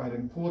 times? It's quite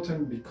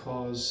important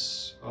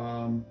because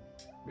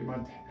we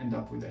might end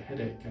up with a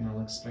headache, and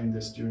I'll explain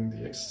this during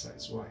the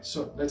exercise why.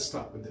 So let's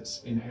start with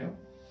this. Inhale,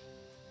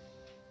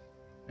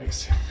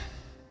 exhale,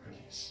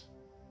 release.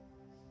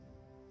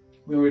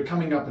 When we're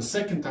coming up a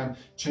 2nd time,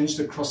 change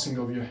the crossing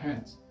of your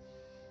hands.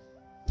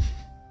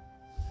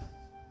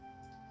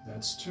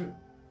 That's 2.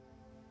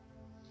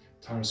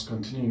 Tara's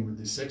continuing with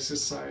this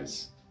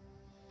exercise.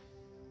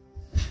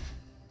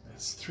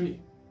 That's 3.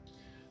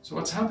 So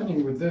what's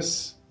happening with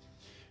this,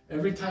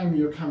 every time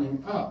you're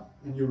coming up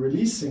and you're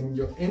releasing,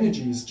 your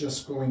energy is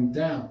just going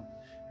down.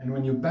 And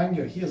when you bang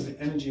your heels, the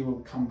energy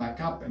will come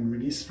back up and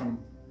release from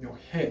your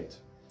head.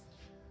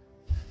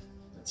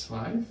 That's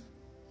 5.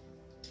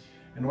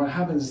 And what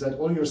happens is that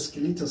all your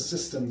skeletal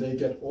system, they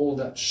get all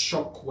that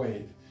shock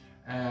wave,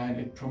 and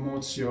it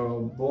promotes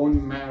your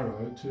bone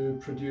marrow to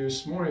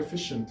produce more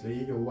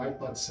efficiently your white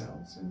blood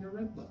cells and your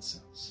red blood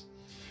cells.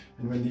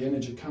 And when the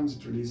energy comes,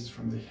 it releases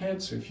from the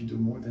head. So if you do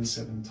more than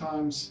 7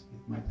 times,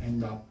 it might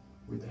end up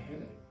with a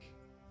headache.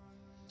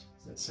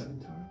 Is that 7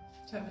 times?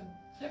 7.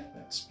 Yep.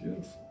 That's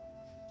beautiful.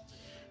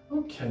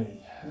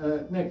 Okay,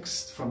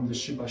 next from the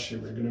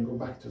Shibashi, we're going to go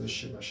back to the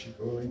Shibashi.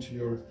 Go into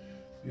your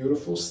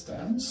beautiful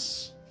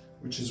stance,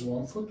 which is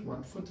 1 foot,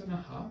 1.5 feet.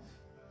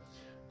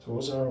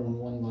 Toes are on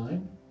one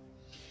line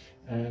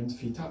and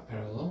feet are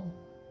parallel.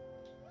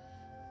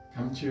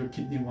 Come to your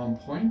kidney 1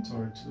 point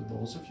or to the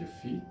balls of your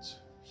feet.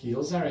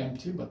 Heels are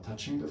empty but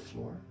touching the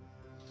floor.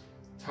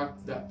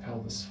 Tuck that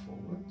pelvis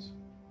forward.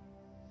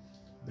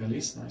 Belly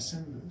is nice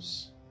and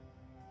loose.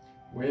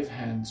 Wave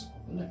hands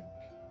over leg.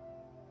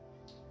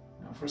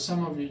 Now for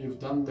some of you, you've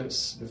done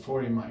this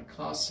before in my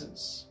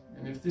classes.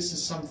 And if this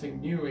is something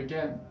new,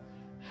 again,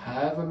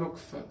 have a look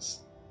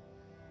first.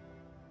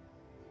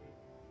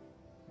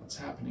 What's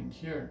happening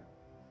here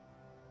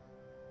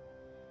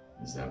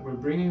is that we're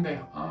bringing the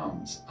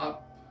arms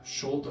up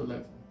shoulder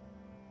level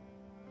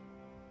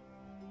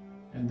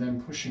and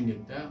then pushing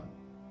it down.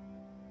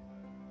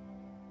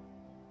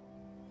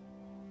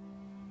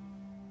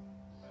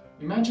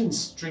 Imagine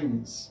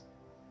strings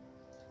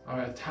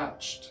are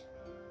attached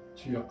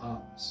to your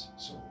arms.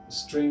 So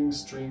string,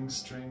 string,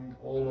 string,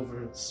 all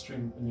over a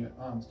string in your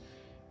arms.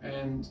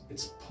 And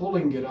it's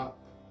pulling it up.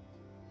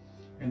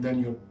 And then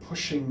you're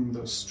pushing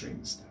those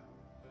strings down.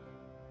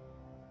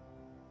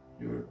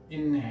 You're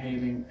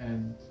inhaling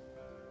and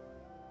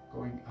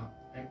going up.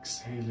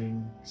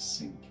 exhaling,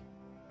 sinking.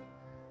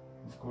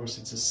 Of course,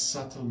 it's a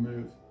subtle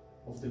move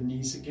of the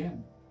knees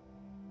again.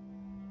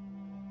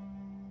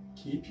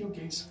 Keep your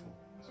gaze forward.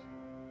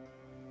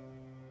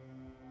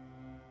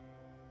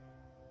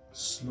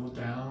 Slow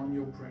down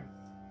your breath.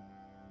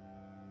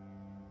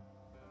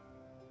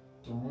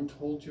 Don't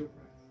hold your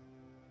breath.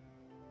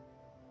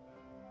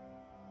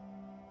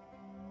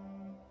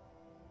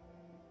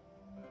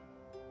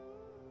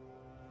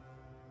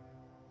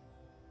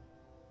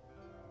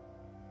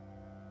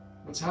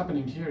 What's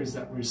happening here is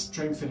that we're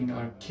strengthening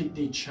our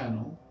kidney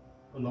channel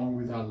along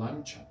with our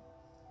lung channel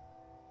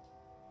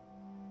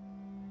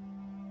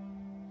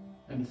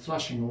and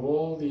flushing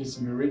all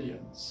these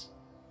meridians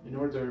in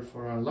order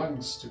for our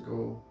lungs to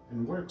go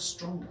and work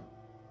stronger,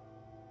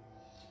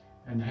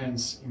 and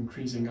hence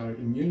increasing our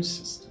immune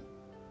system.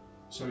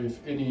 So if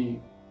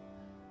any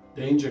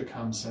danger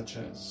comes, such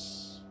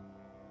as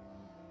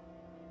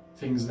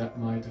things that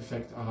might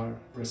affect our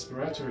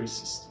respiratory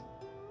system,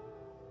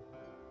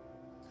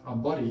 our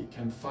body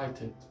can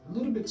fight it a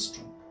little bit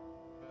stronger.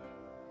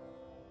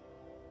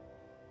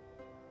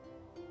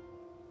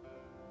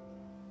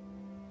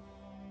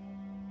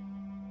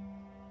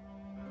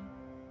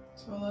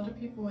 So a lot of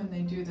people, when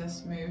they do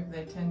this move,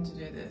 they tend to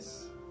do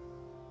this.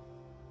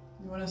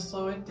 You want to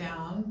slow it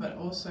down, but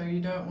also you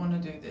don't want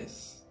to do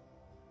this.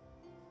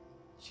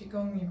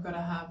 Qigong, you've got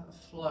to have a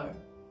flow.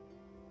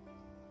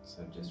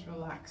 So just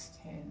relaxed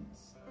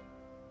hands,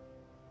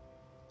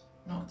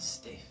 not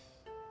stiff.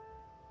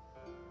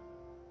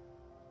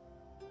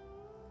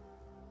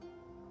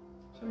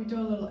 Shall we do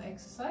a little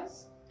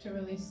exercise to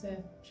release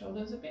the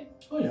shoulders a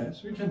bit? Oh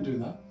yes, we can do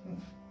that.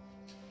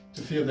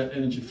 To feel that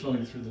energy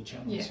flowing through the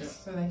channels. Yes, yeah.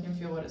 So they can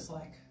feel what it's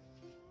like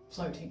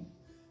floating.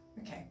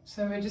 Okay,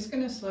 so we're just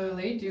going to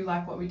slowly do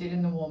like what we did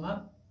in the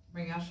warm-up.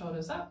 Bring our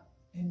shoulders up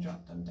and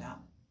drop them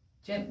down.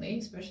 Gently,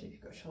 especially if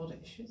you've got shoulder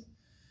issues.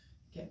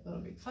 Get a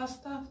little bit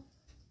faster.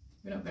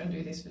 We're not going to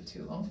do this for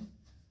too long.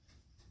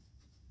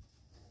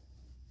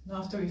 And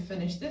after we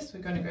finish this,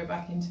 we're going to go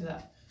back into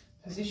that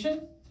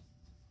position.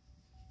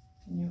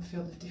 And you'll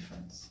feel the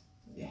difference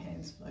with your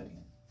hands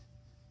floating.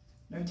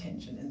 No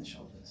tension in the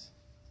shoulders.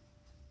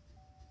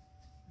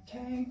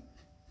 Okay,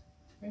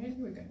 ready?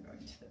 We're going to go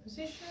into the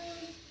position.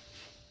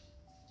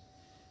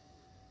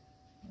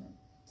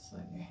 Just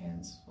let your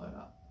hands float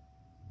up.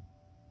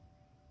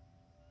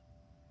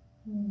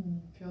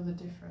 Feel the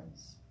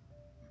difference.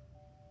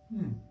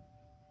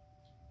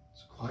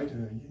 It's quite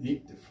a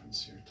unique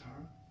difference here,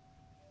 Tara.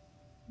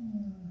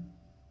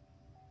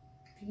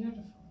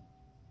 Beautiful.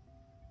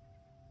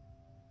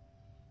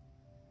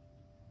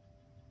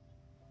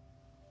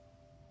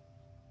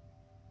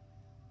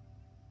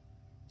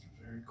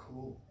 Very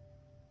cool.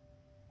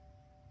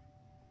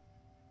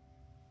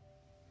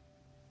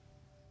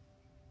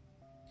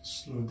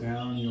 Slow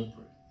down your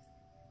breath.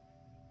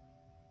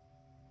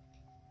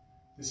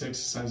 This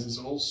exercise is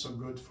also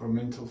good for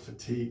mental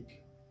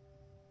fatigue,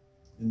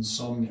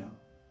 insomnia,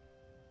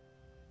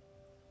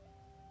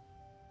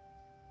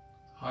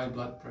 high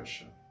blood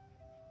pressure.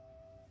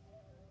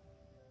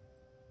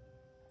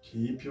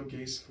 Keep your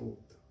gaze forward.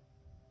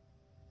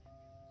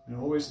 And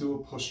always do a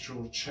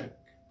postural check.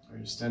 Are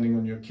you standing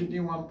on your kidney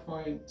 1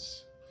 point?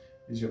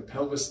 Is your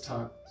pelvis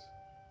tucked?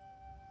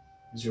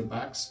 Is your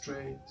back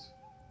straight?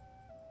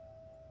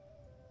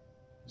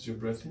 Is your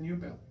breath in your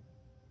belly?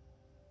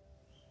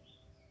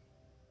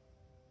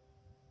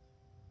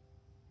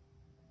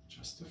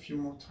 Just a few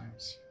more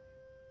times here.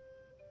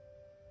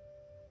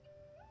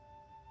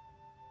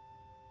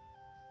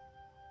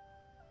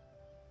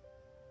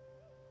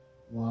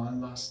 One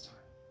last time.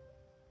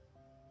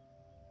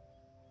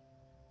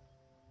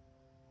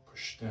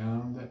 Push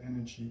down the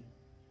energy.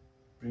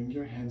 Bring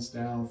your hands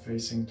down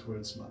facing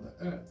towards Mother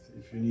Earth.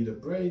 If you need a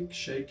break,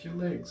 shake your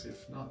legs.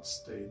 If not,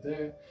 stay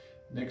there.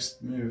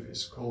 Next move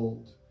is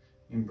called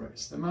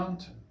Embrace the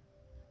Mountain.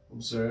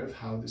 Observe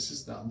how this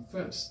is done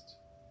first.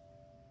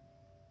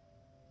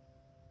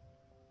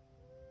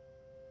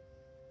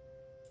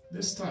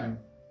 This time,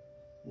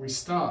 we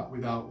start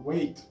with our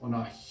weight on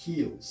our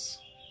heels.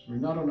 We're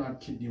not on our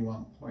kidney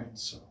 1 point,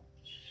 so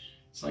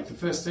it's like the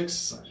first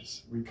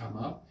exercise. We come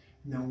up,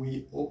 and then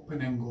we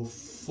open and go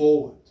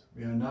forward.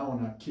 We are now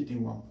on our kidney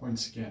 1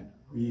 points again.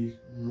 We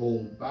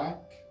roll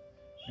back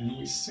and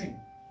we sing.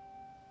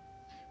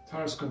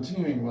 Tara's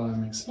continuing while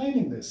I'm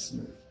explaining this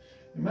move.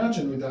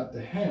 Imagine without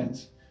the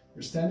hands,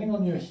 you're standing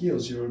on your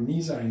heels, your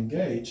knees are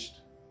engaged,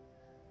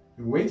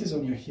 your weight is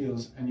on your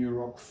heels, and you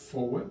rock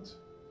forward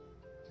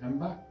and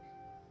back.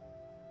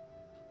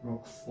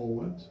 Rock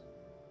forward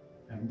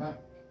and back.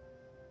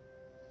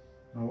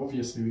 Now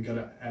obviously we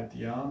gotta add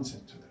the arms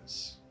into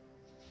this.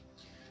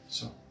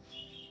 So,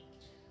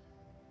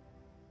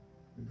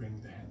 we bring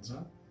the hands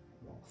up,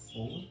 rock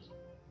forward,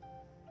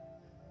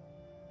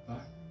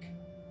 back,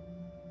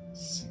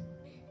 sink.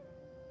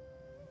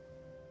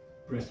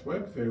 Breath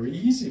work, very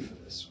easy for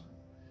this one.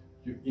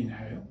 You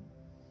inhale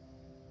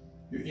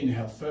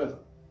further.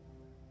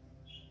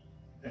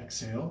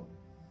 Exhale,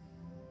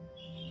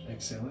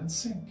 exhale and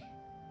sink.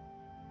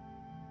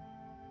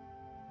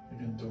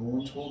 Again,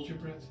 don't hold your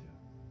breath here.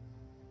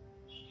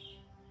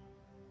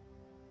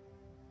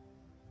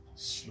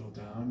 Slow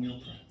down your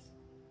breath.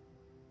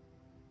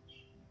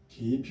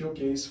 Keep your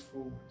gaze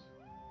forward.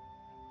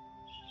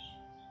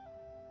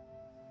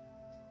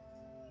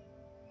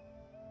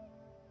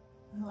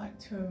 I like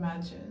to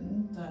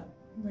imagine that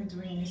we're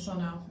doing this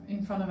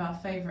in front of our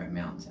favourite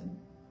mountain.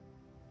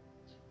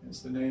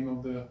 It's the name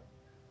of the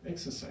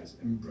exercise.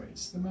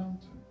 Embrace the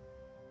mountain.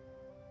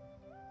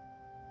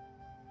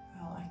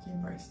 I like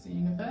embrace the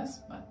universe,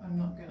 but I'm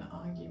not going to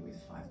argue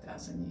with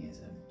 5,000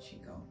 years of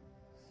Qigong.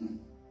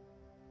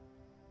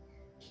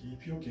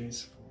 Keep your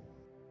gaze forward.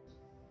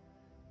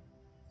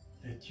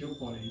 Let your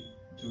body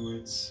do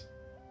its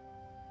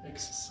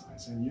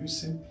exercise and you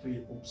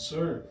simply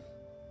observe.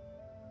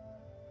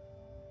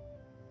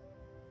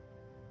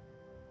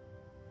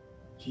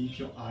 Keep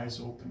your eyes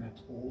open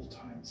at all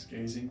times,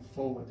 gazing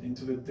forward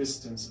into the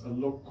distance, a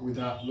look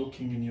without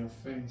looking in your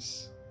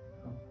face.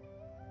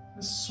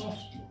 A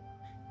soft look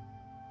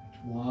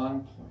at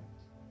one point.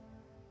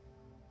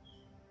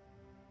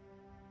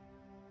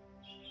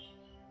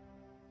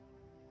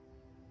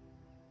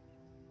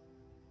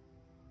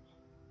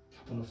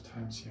 Couple of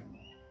times here more.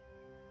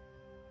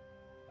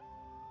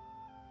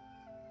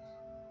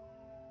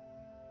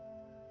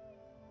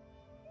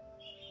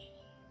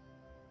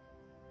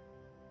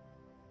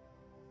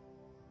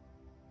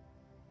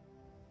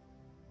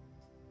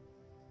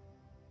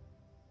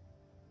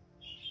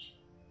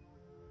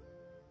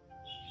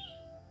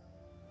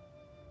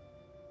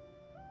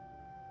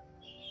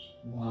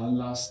 One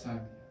last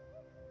time.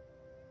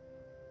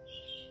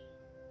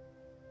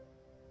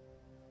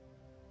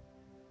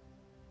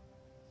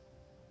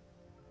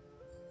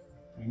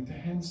 Bring the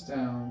hands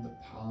down, the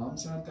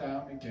palms are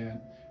down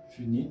again. If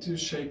you need to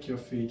shake your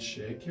feet,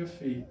 shake your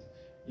feet.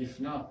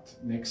 If not,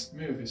 next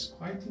move is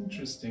quite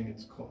interesting.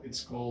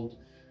 It's called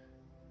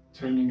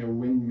turning a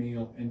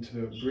windmill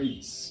into a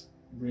breeze.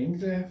 Bring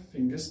the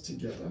fingers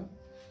together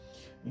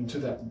into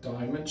that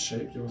diamond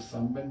shape, your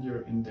thumb and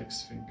your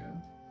index finger.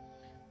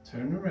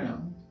 Turn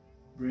around,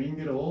 bring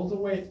it all the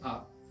way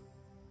up.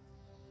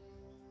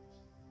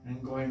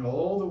 And going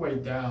all the way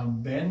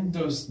down, bend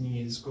those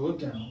knees, go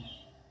down.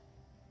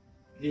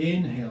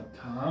 Inhale,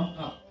 come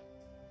up.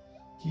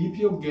 Keep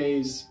your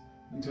gaze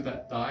into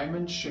that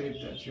diamond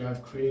shape that you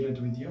have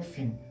created with your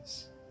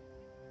fingers.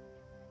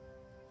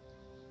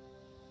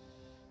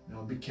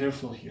 Now be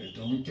careful here,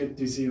 don't get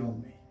dizzy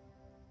on me.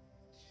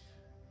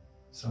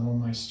 Some of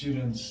my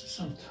students,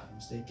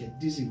 sometimes they get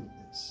dizzy with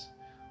this.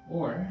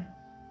 Or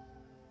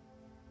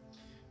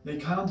they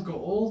can't go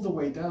all the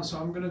way down, so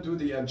I'm going to do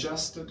the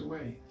adjusted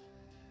way.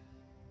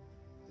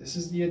 This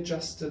is the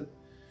adjusted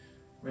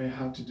way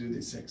how to do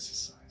this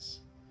exercise.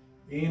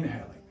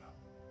 Inhaling up,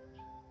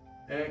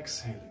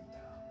 exhaling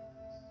down.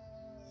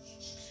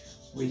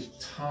 With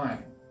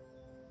time,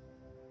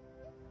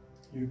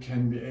 you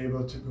can be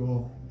able to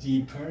go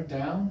deeper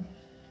down,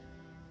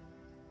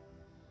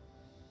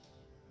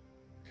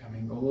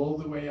 coming all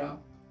the way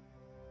up,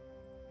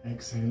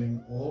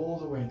 exhaling all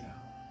the way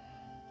down.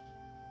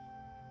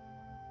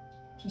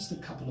 Just a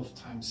couple of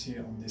times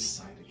here on this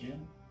side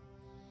again.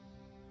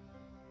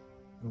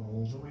 Go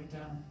all the way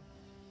down.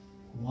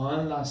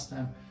 One last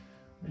time.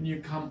 When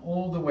you come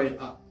all the way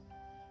up,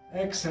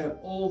 exhale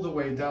all the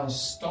way down,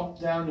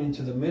 stop down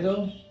into the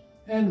middle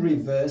and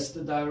reverse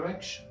the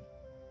direction.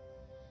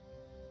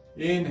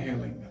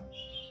 Inhaling up,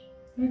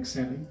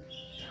 exhaling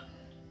down.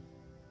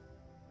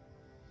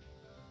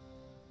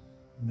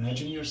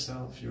 Imagine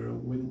yourself, you're a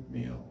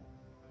windmill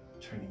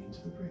turning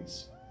into the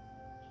breeze.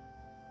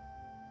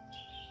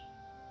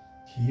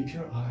 Keep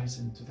your eyes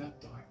into that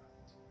diamond.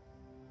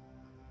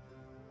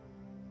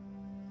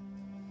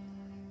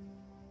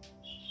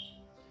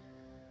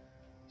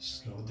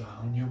 Slow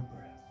down your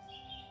breath.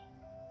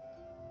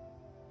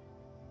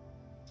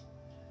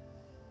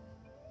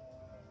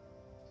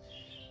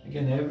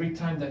 Again, every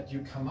time that you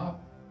come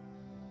up,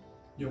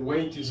 your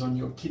weight is on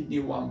your kidney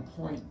 1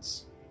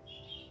 point,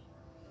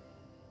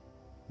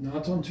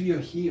 not onto your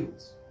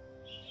heels.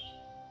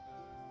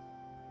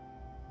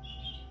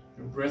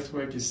 Your breath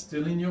work is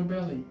still in your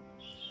belly.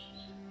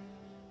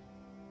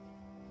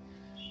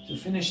 To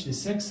finish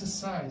this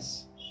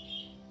exercise,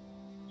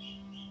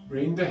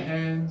 bring the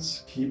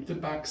hands, keep the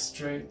back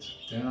straight,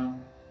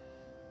 down.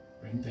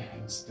 Bring the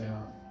hands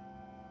down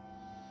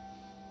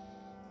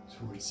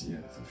towards the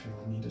earth. If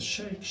you need a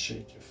shake,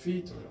 shake your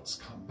feet or else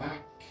come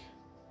back.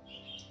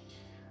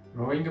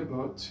 Rowing a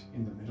boat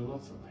in the middle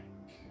of the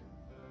lake.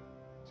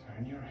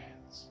 Turn your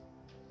hands.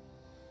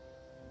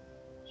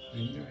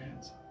 Bring your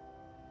hands up.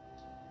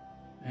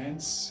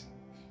 And sink.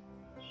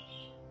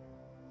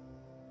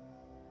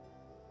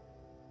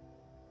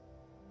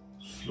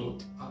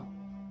 Float up.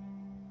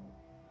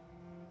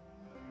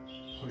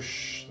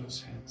 Push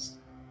those hands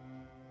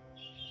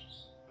down.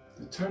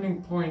 The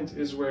turning point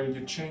is where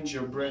you change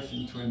your breath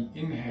into an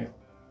inhale.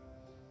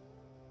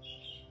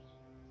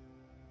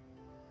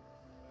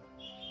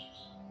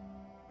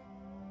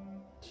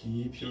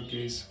 Keep your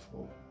gaze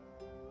forward.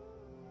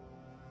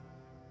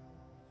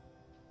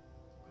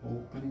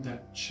 Open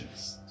that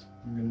chest.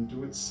 I'm going to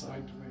do it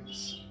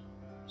sideways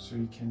so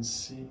you can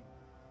see.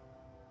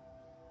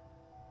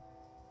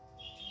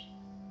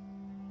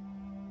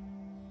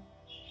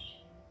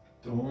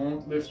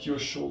 Don't lift your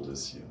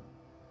shoulders here.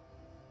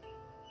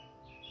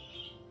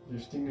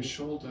 Lifting the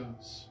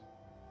shoulders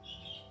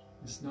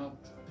is not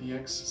the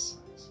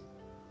exercise.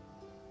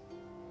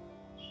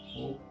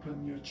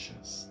 Open your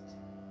chest.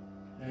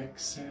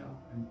 Exhale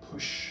and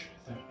push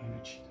that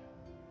energy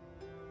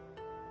down.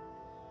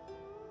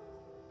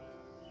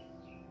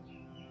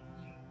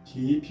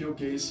 Keep your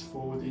gaze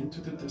forward into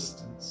the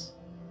distance.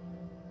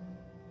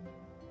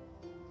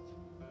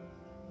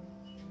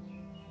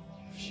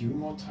 A few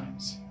more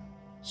times here.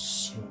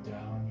 Slow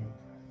down your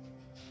breath.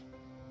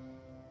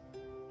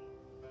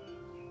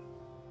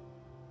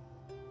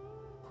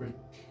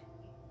 Quick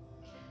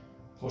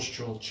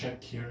postural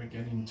check here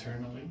again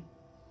internally.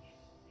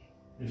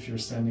 If you're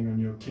standing on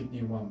your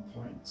kidney 1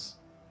 point,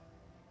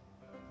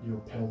 your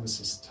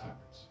pelvis is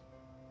tucked,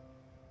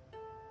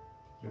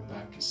 your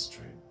back is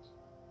straight,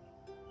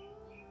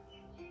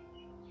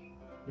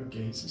 your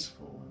gaze is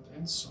forward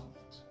and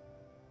soft.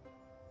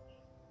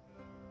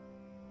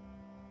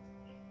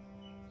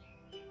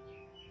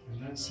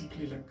 And then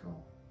simply let go.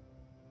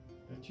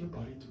 Let your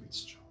body do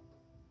its job.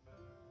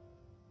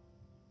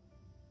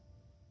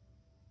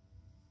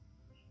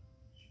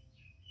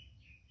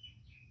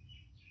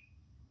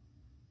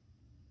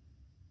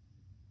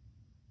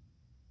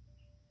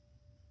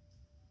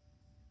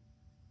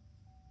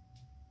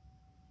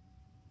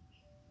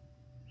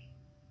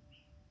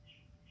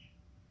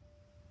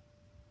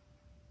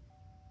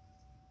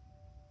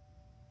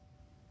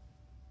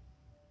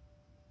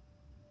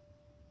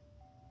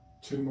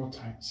 Two more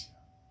times here.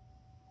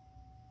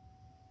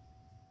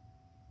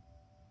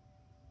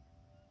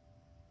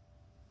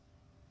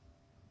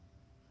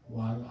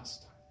 One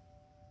last time.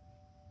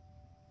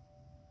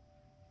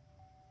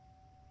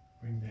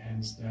 Bring the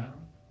hands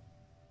down.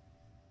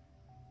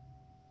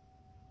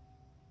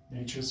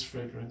 Nature's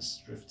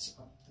fragrance drifts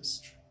up the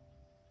stream.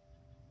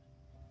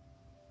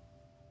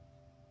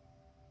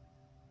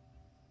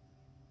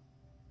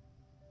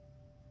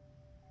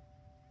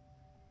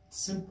 It's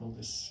simple,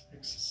 this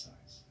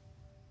exercise.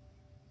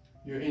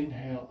 You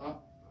inhale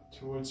up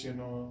towards your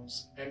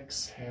nose,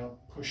 exhale,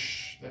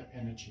 push that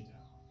energy down.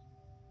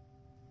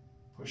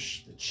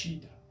 Push the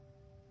chi down.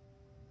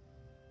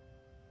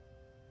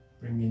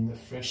 Bring in the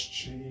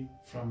fresh chi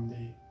from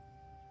the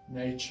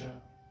nature,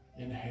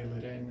 inhale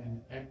it in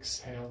and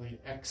exhale the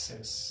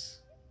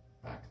excess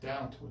back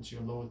down towards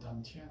your lower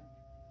dantian.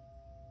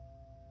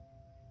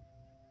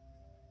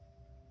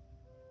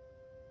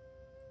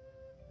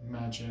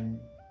 Imagine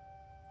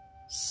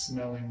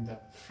smelling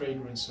that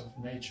fragrance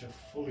of nature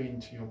fully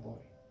into your body.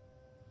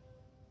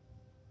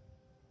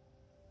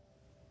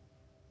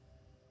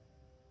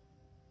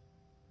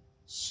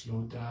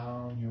 Slow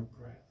down your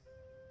breath.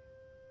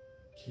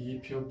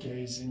 Keep your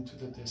gaze into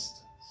the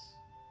distance.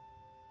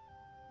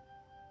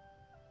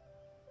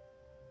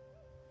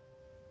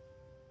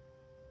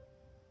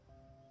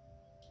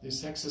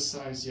 This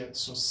exercise, yet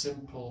so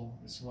simple,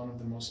 is one of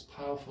the most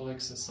powerful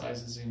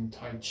exercises in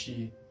Tai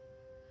Chi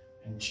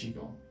and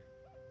Qigong.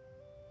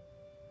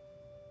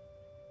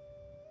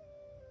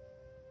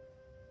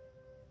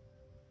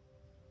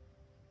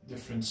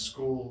 Different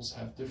schools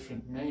have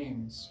different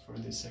names for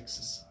this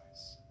exercise.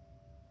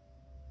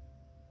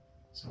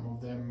 Some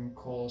of them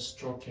call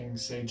stroking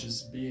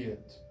sage's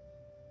beard.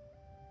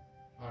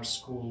 Our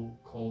school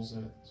calls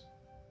it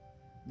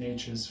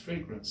nature's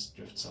fragrance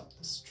drifts up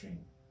the stream.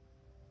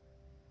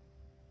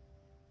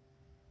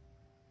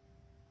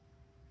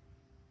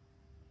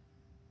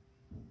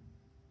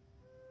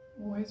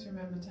 Always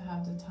remember to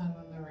have the tongue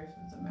on the roof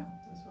of the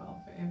mouth as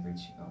well for every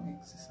Qigong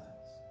exercise.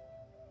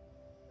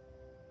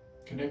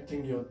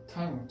 Connecting your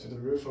tongue to the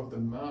roof of the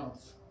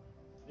mouth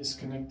is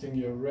connecting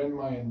your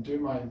Renmai and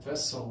Dumai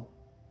vessel,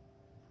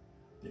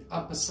 the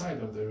upper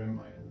side of the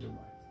Renmai and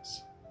Dumai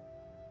vessel.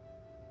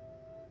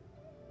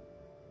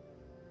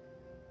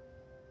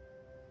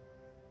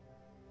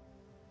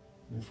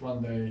 And if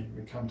one day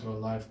we come to a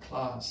live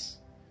class,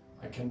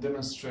 I can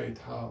demonstrate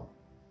how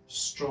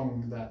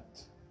strong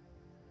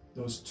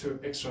those two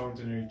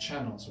extraordinary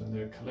channels, when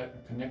they're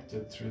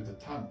connected through the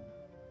tongue.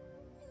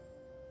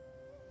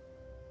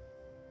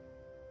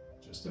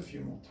 Just a few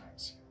more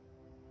times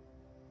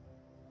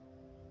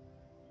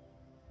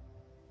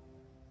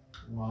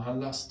here. One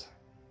last time.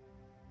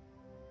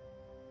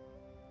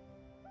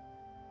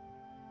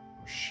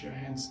 Push your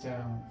hands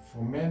down.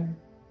 For men,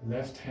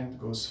 left hand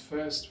goes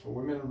first. For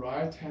women,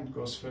 right hand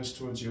goes first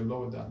towards your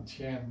lower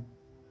dantian.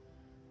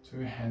 Two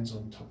hands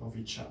on top of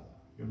each other.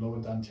 Your lower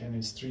dantian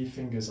is 3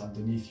 fingers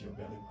underneath your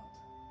belly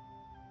button.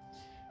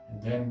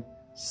 And then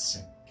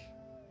sink.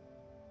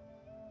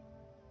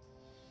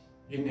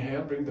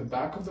 Inhale, bring the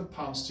back of the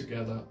palms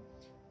together.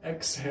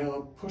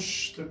 Exhale,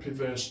 push the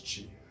reverse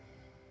chi.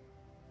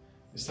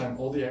 This time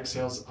all the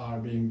exhales are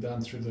being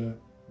done through the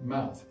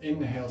mouth.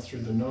 Inhale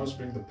through the nose,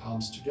 bring the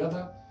palms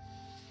together.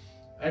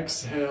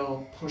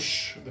 Exhale,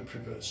 push the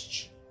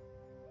reverse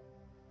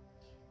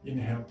chi.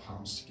 Inhale,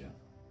 palms together.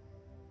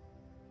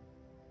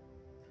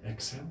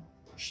 Exhale,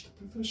 push the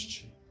reverse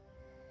chi.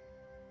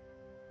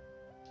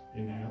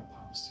 Inhale,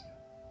 palms together.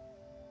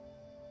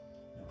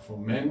 Now For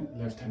men,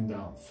 left hand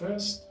down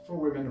first. For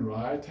women,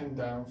 right hand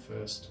down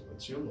first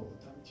towards your lower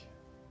dantian.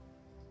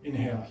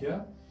 Inhale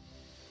here.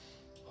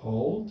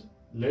 Hold,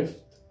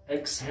 lift,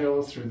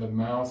 exhale through the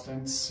mouth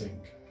and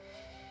sink.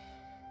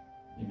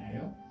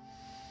 Inhale.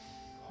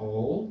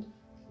 Hold,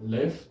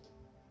 lift,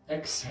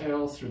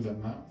 exhale through the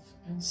mouth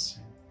and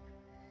sink.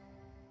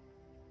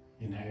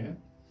 Inhale.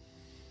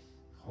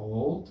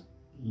 Hold,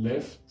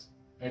 lift,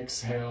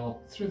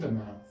 exhale through the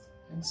mouth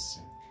and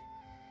sink.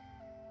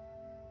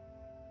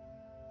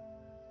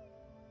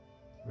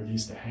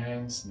 Release the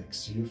hands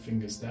next to you,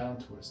 fingers down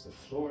towards the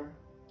floor,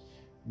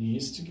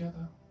 knees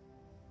together,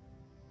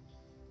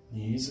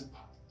 knees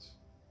apart.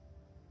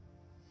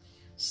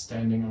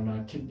 Standing on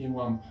our kidney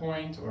one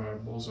point or our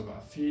balls of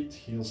our feet,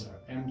 heels are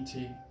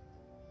empty.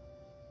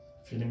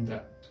 Feeling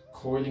that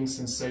coiling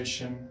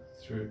sensation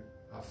through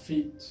our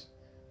feet,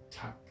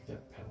 tuck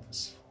that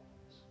pelvis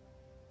forward.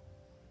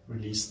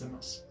 Release the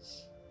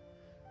muscles.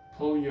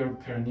 Pull your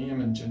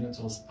perineum and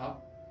genitals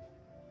up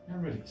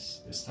and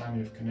release. This time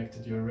you've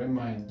connected your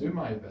Rema and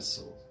Dumai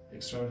vessel,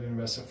 extraordinary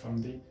vessel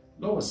from the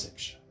lower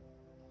section.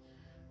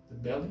 The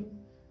belly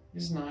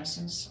is nice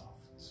and soft,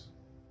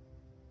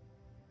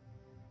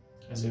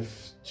 as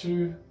if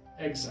two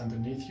eggs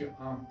underneath your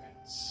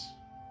armpits,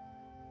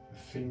 the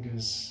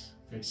fingers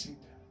facing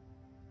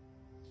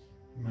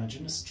down.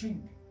 Imagine a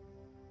string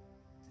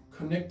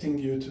connecting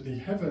you to the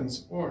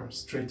heavens or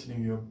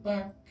straightening your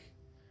back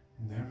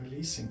and then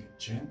releasing it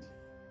gently.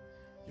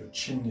 Your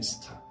chin is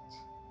tucked.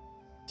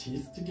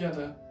 Teeth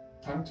together,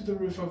 tongue to the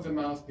roof of the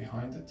mouth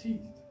behind the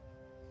teeth.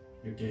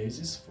 Your gaze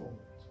is forward.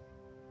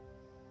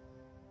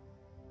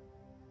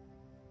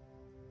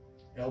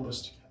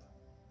 Elbows together.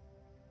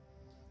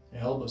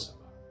 Elbows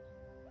apart.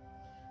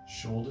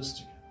 Shoulders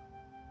together.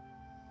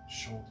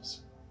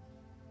 Shoulders apart.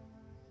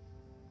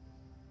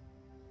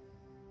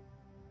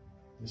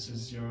 This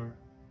is your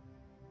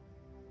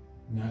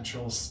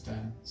natural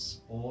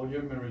stance. All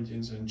your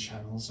meridians and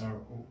channels are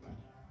open.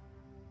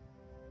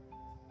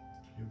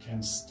 You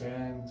can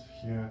stand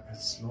here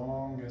as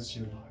long as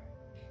you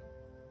like.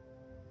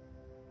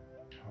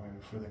 However,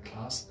 for the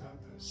class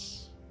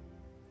purpose,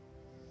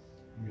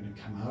 I'm going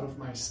to come out of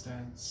my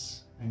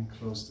stance and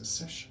close the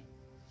session.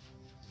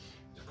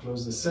 To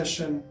close the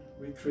session,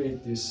 we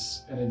create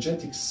this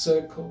energetic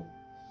circle.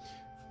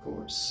 Of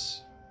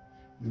course,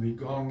 we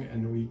gong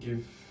and we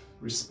give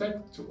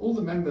respect to all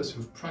the members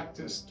who've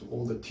practiced, to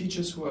all the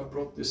teachers who have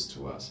brought this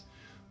to us,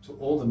 to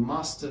all the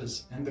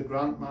masters and the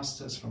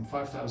grandmasters from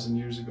 5,000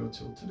 years ago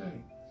till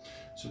today.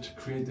 So to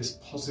create this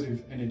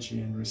positive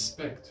energy and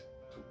respect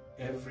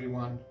to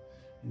everyone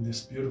in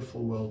this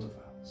beautiful world of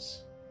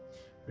ours.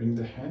 Bring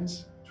the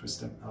hands,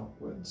 twist them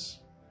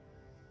outwards,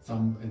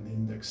 thumb and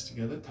index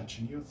together,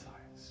 touching your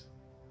thighs.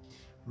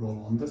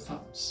 Roll on the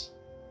thumbs.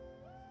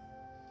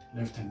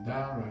 Left hand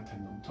down, right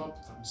hand on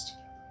top, thumbs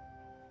together.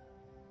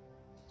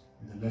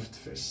 With the left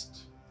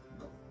fist,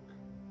 gong.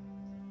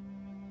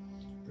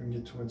 Bring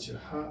it towards your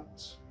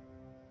heart.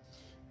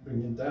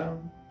 Bring it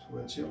down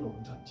towards your lower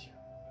dantian.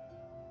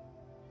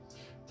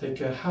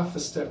 Take a half a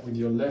step with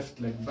your left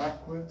leg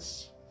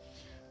backwards.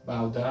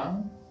 Bow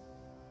down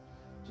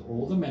to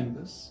all the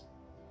members,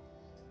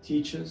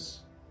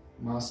 teachers,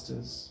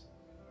 masters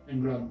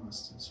and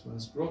grandmasters who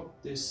has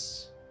brought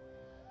this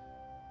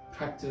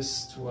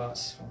practice to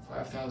us from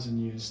 5,000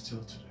 years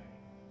till today.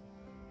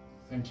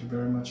 Thank you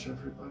very much,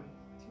 everybody.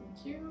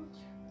 Thank you.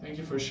 Thank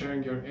you for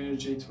sharing your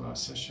energy to our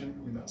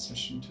session, with our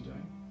session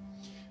today.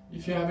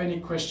 If you have any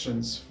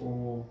questions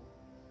for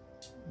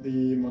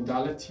the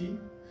modality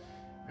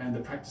and the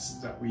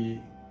practices that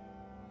we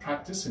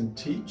practice and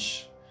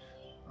teach,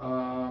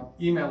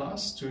 email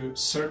us to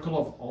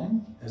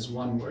circleofom as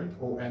one word,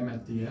 OM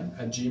at the end,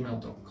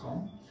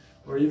 @gmail.com,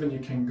 or even you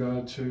can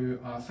go to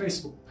our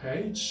Facebook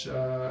page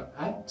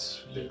at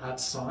the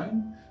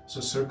 @sign,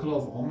 so Circle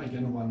of Om,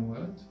 again one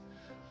word,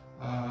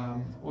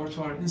 or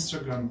to our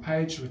Instagram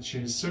page, which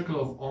is Circle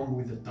of Om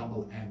with a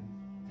double M.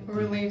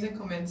 Or leave the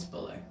comments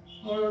below.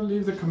 Or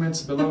leave the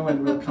comments below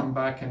and we'll come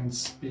back and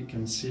speak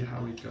and see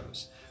how it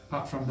goes.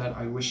 Apart from that,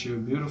 I wish you a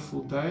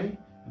beautiful day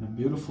and a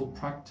beautiful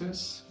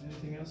practice.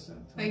 Anything else?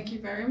 Thank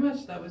you very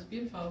much. That was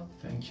beautiful.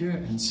 Thank you,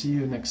 and see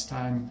you next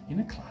time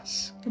in a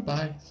class.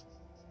 Goodbye.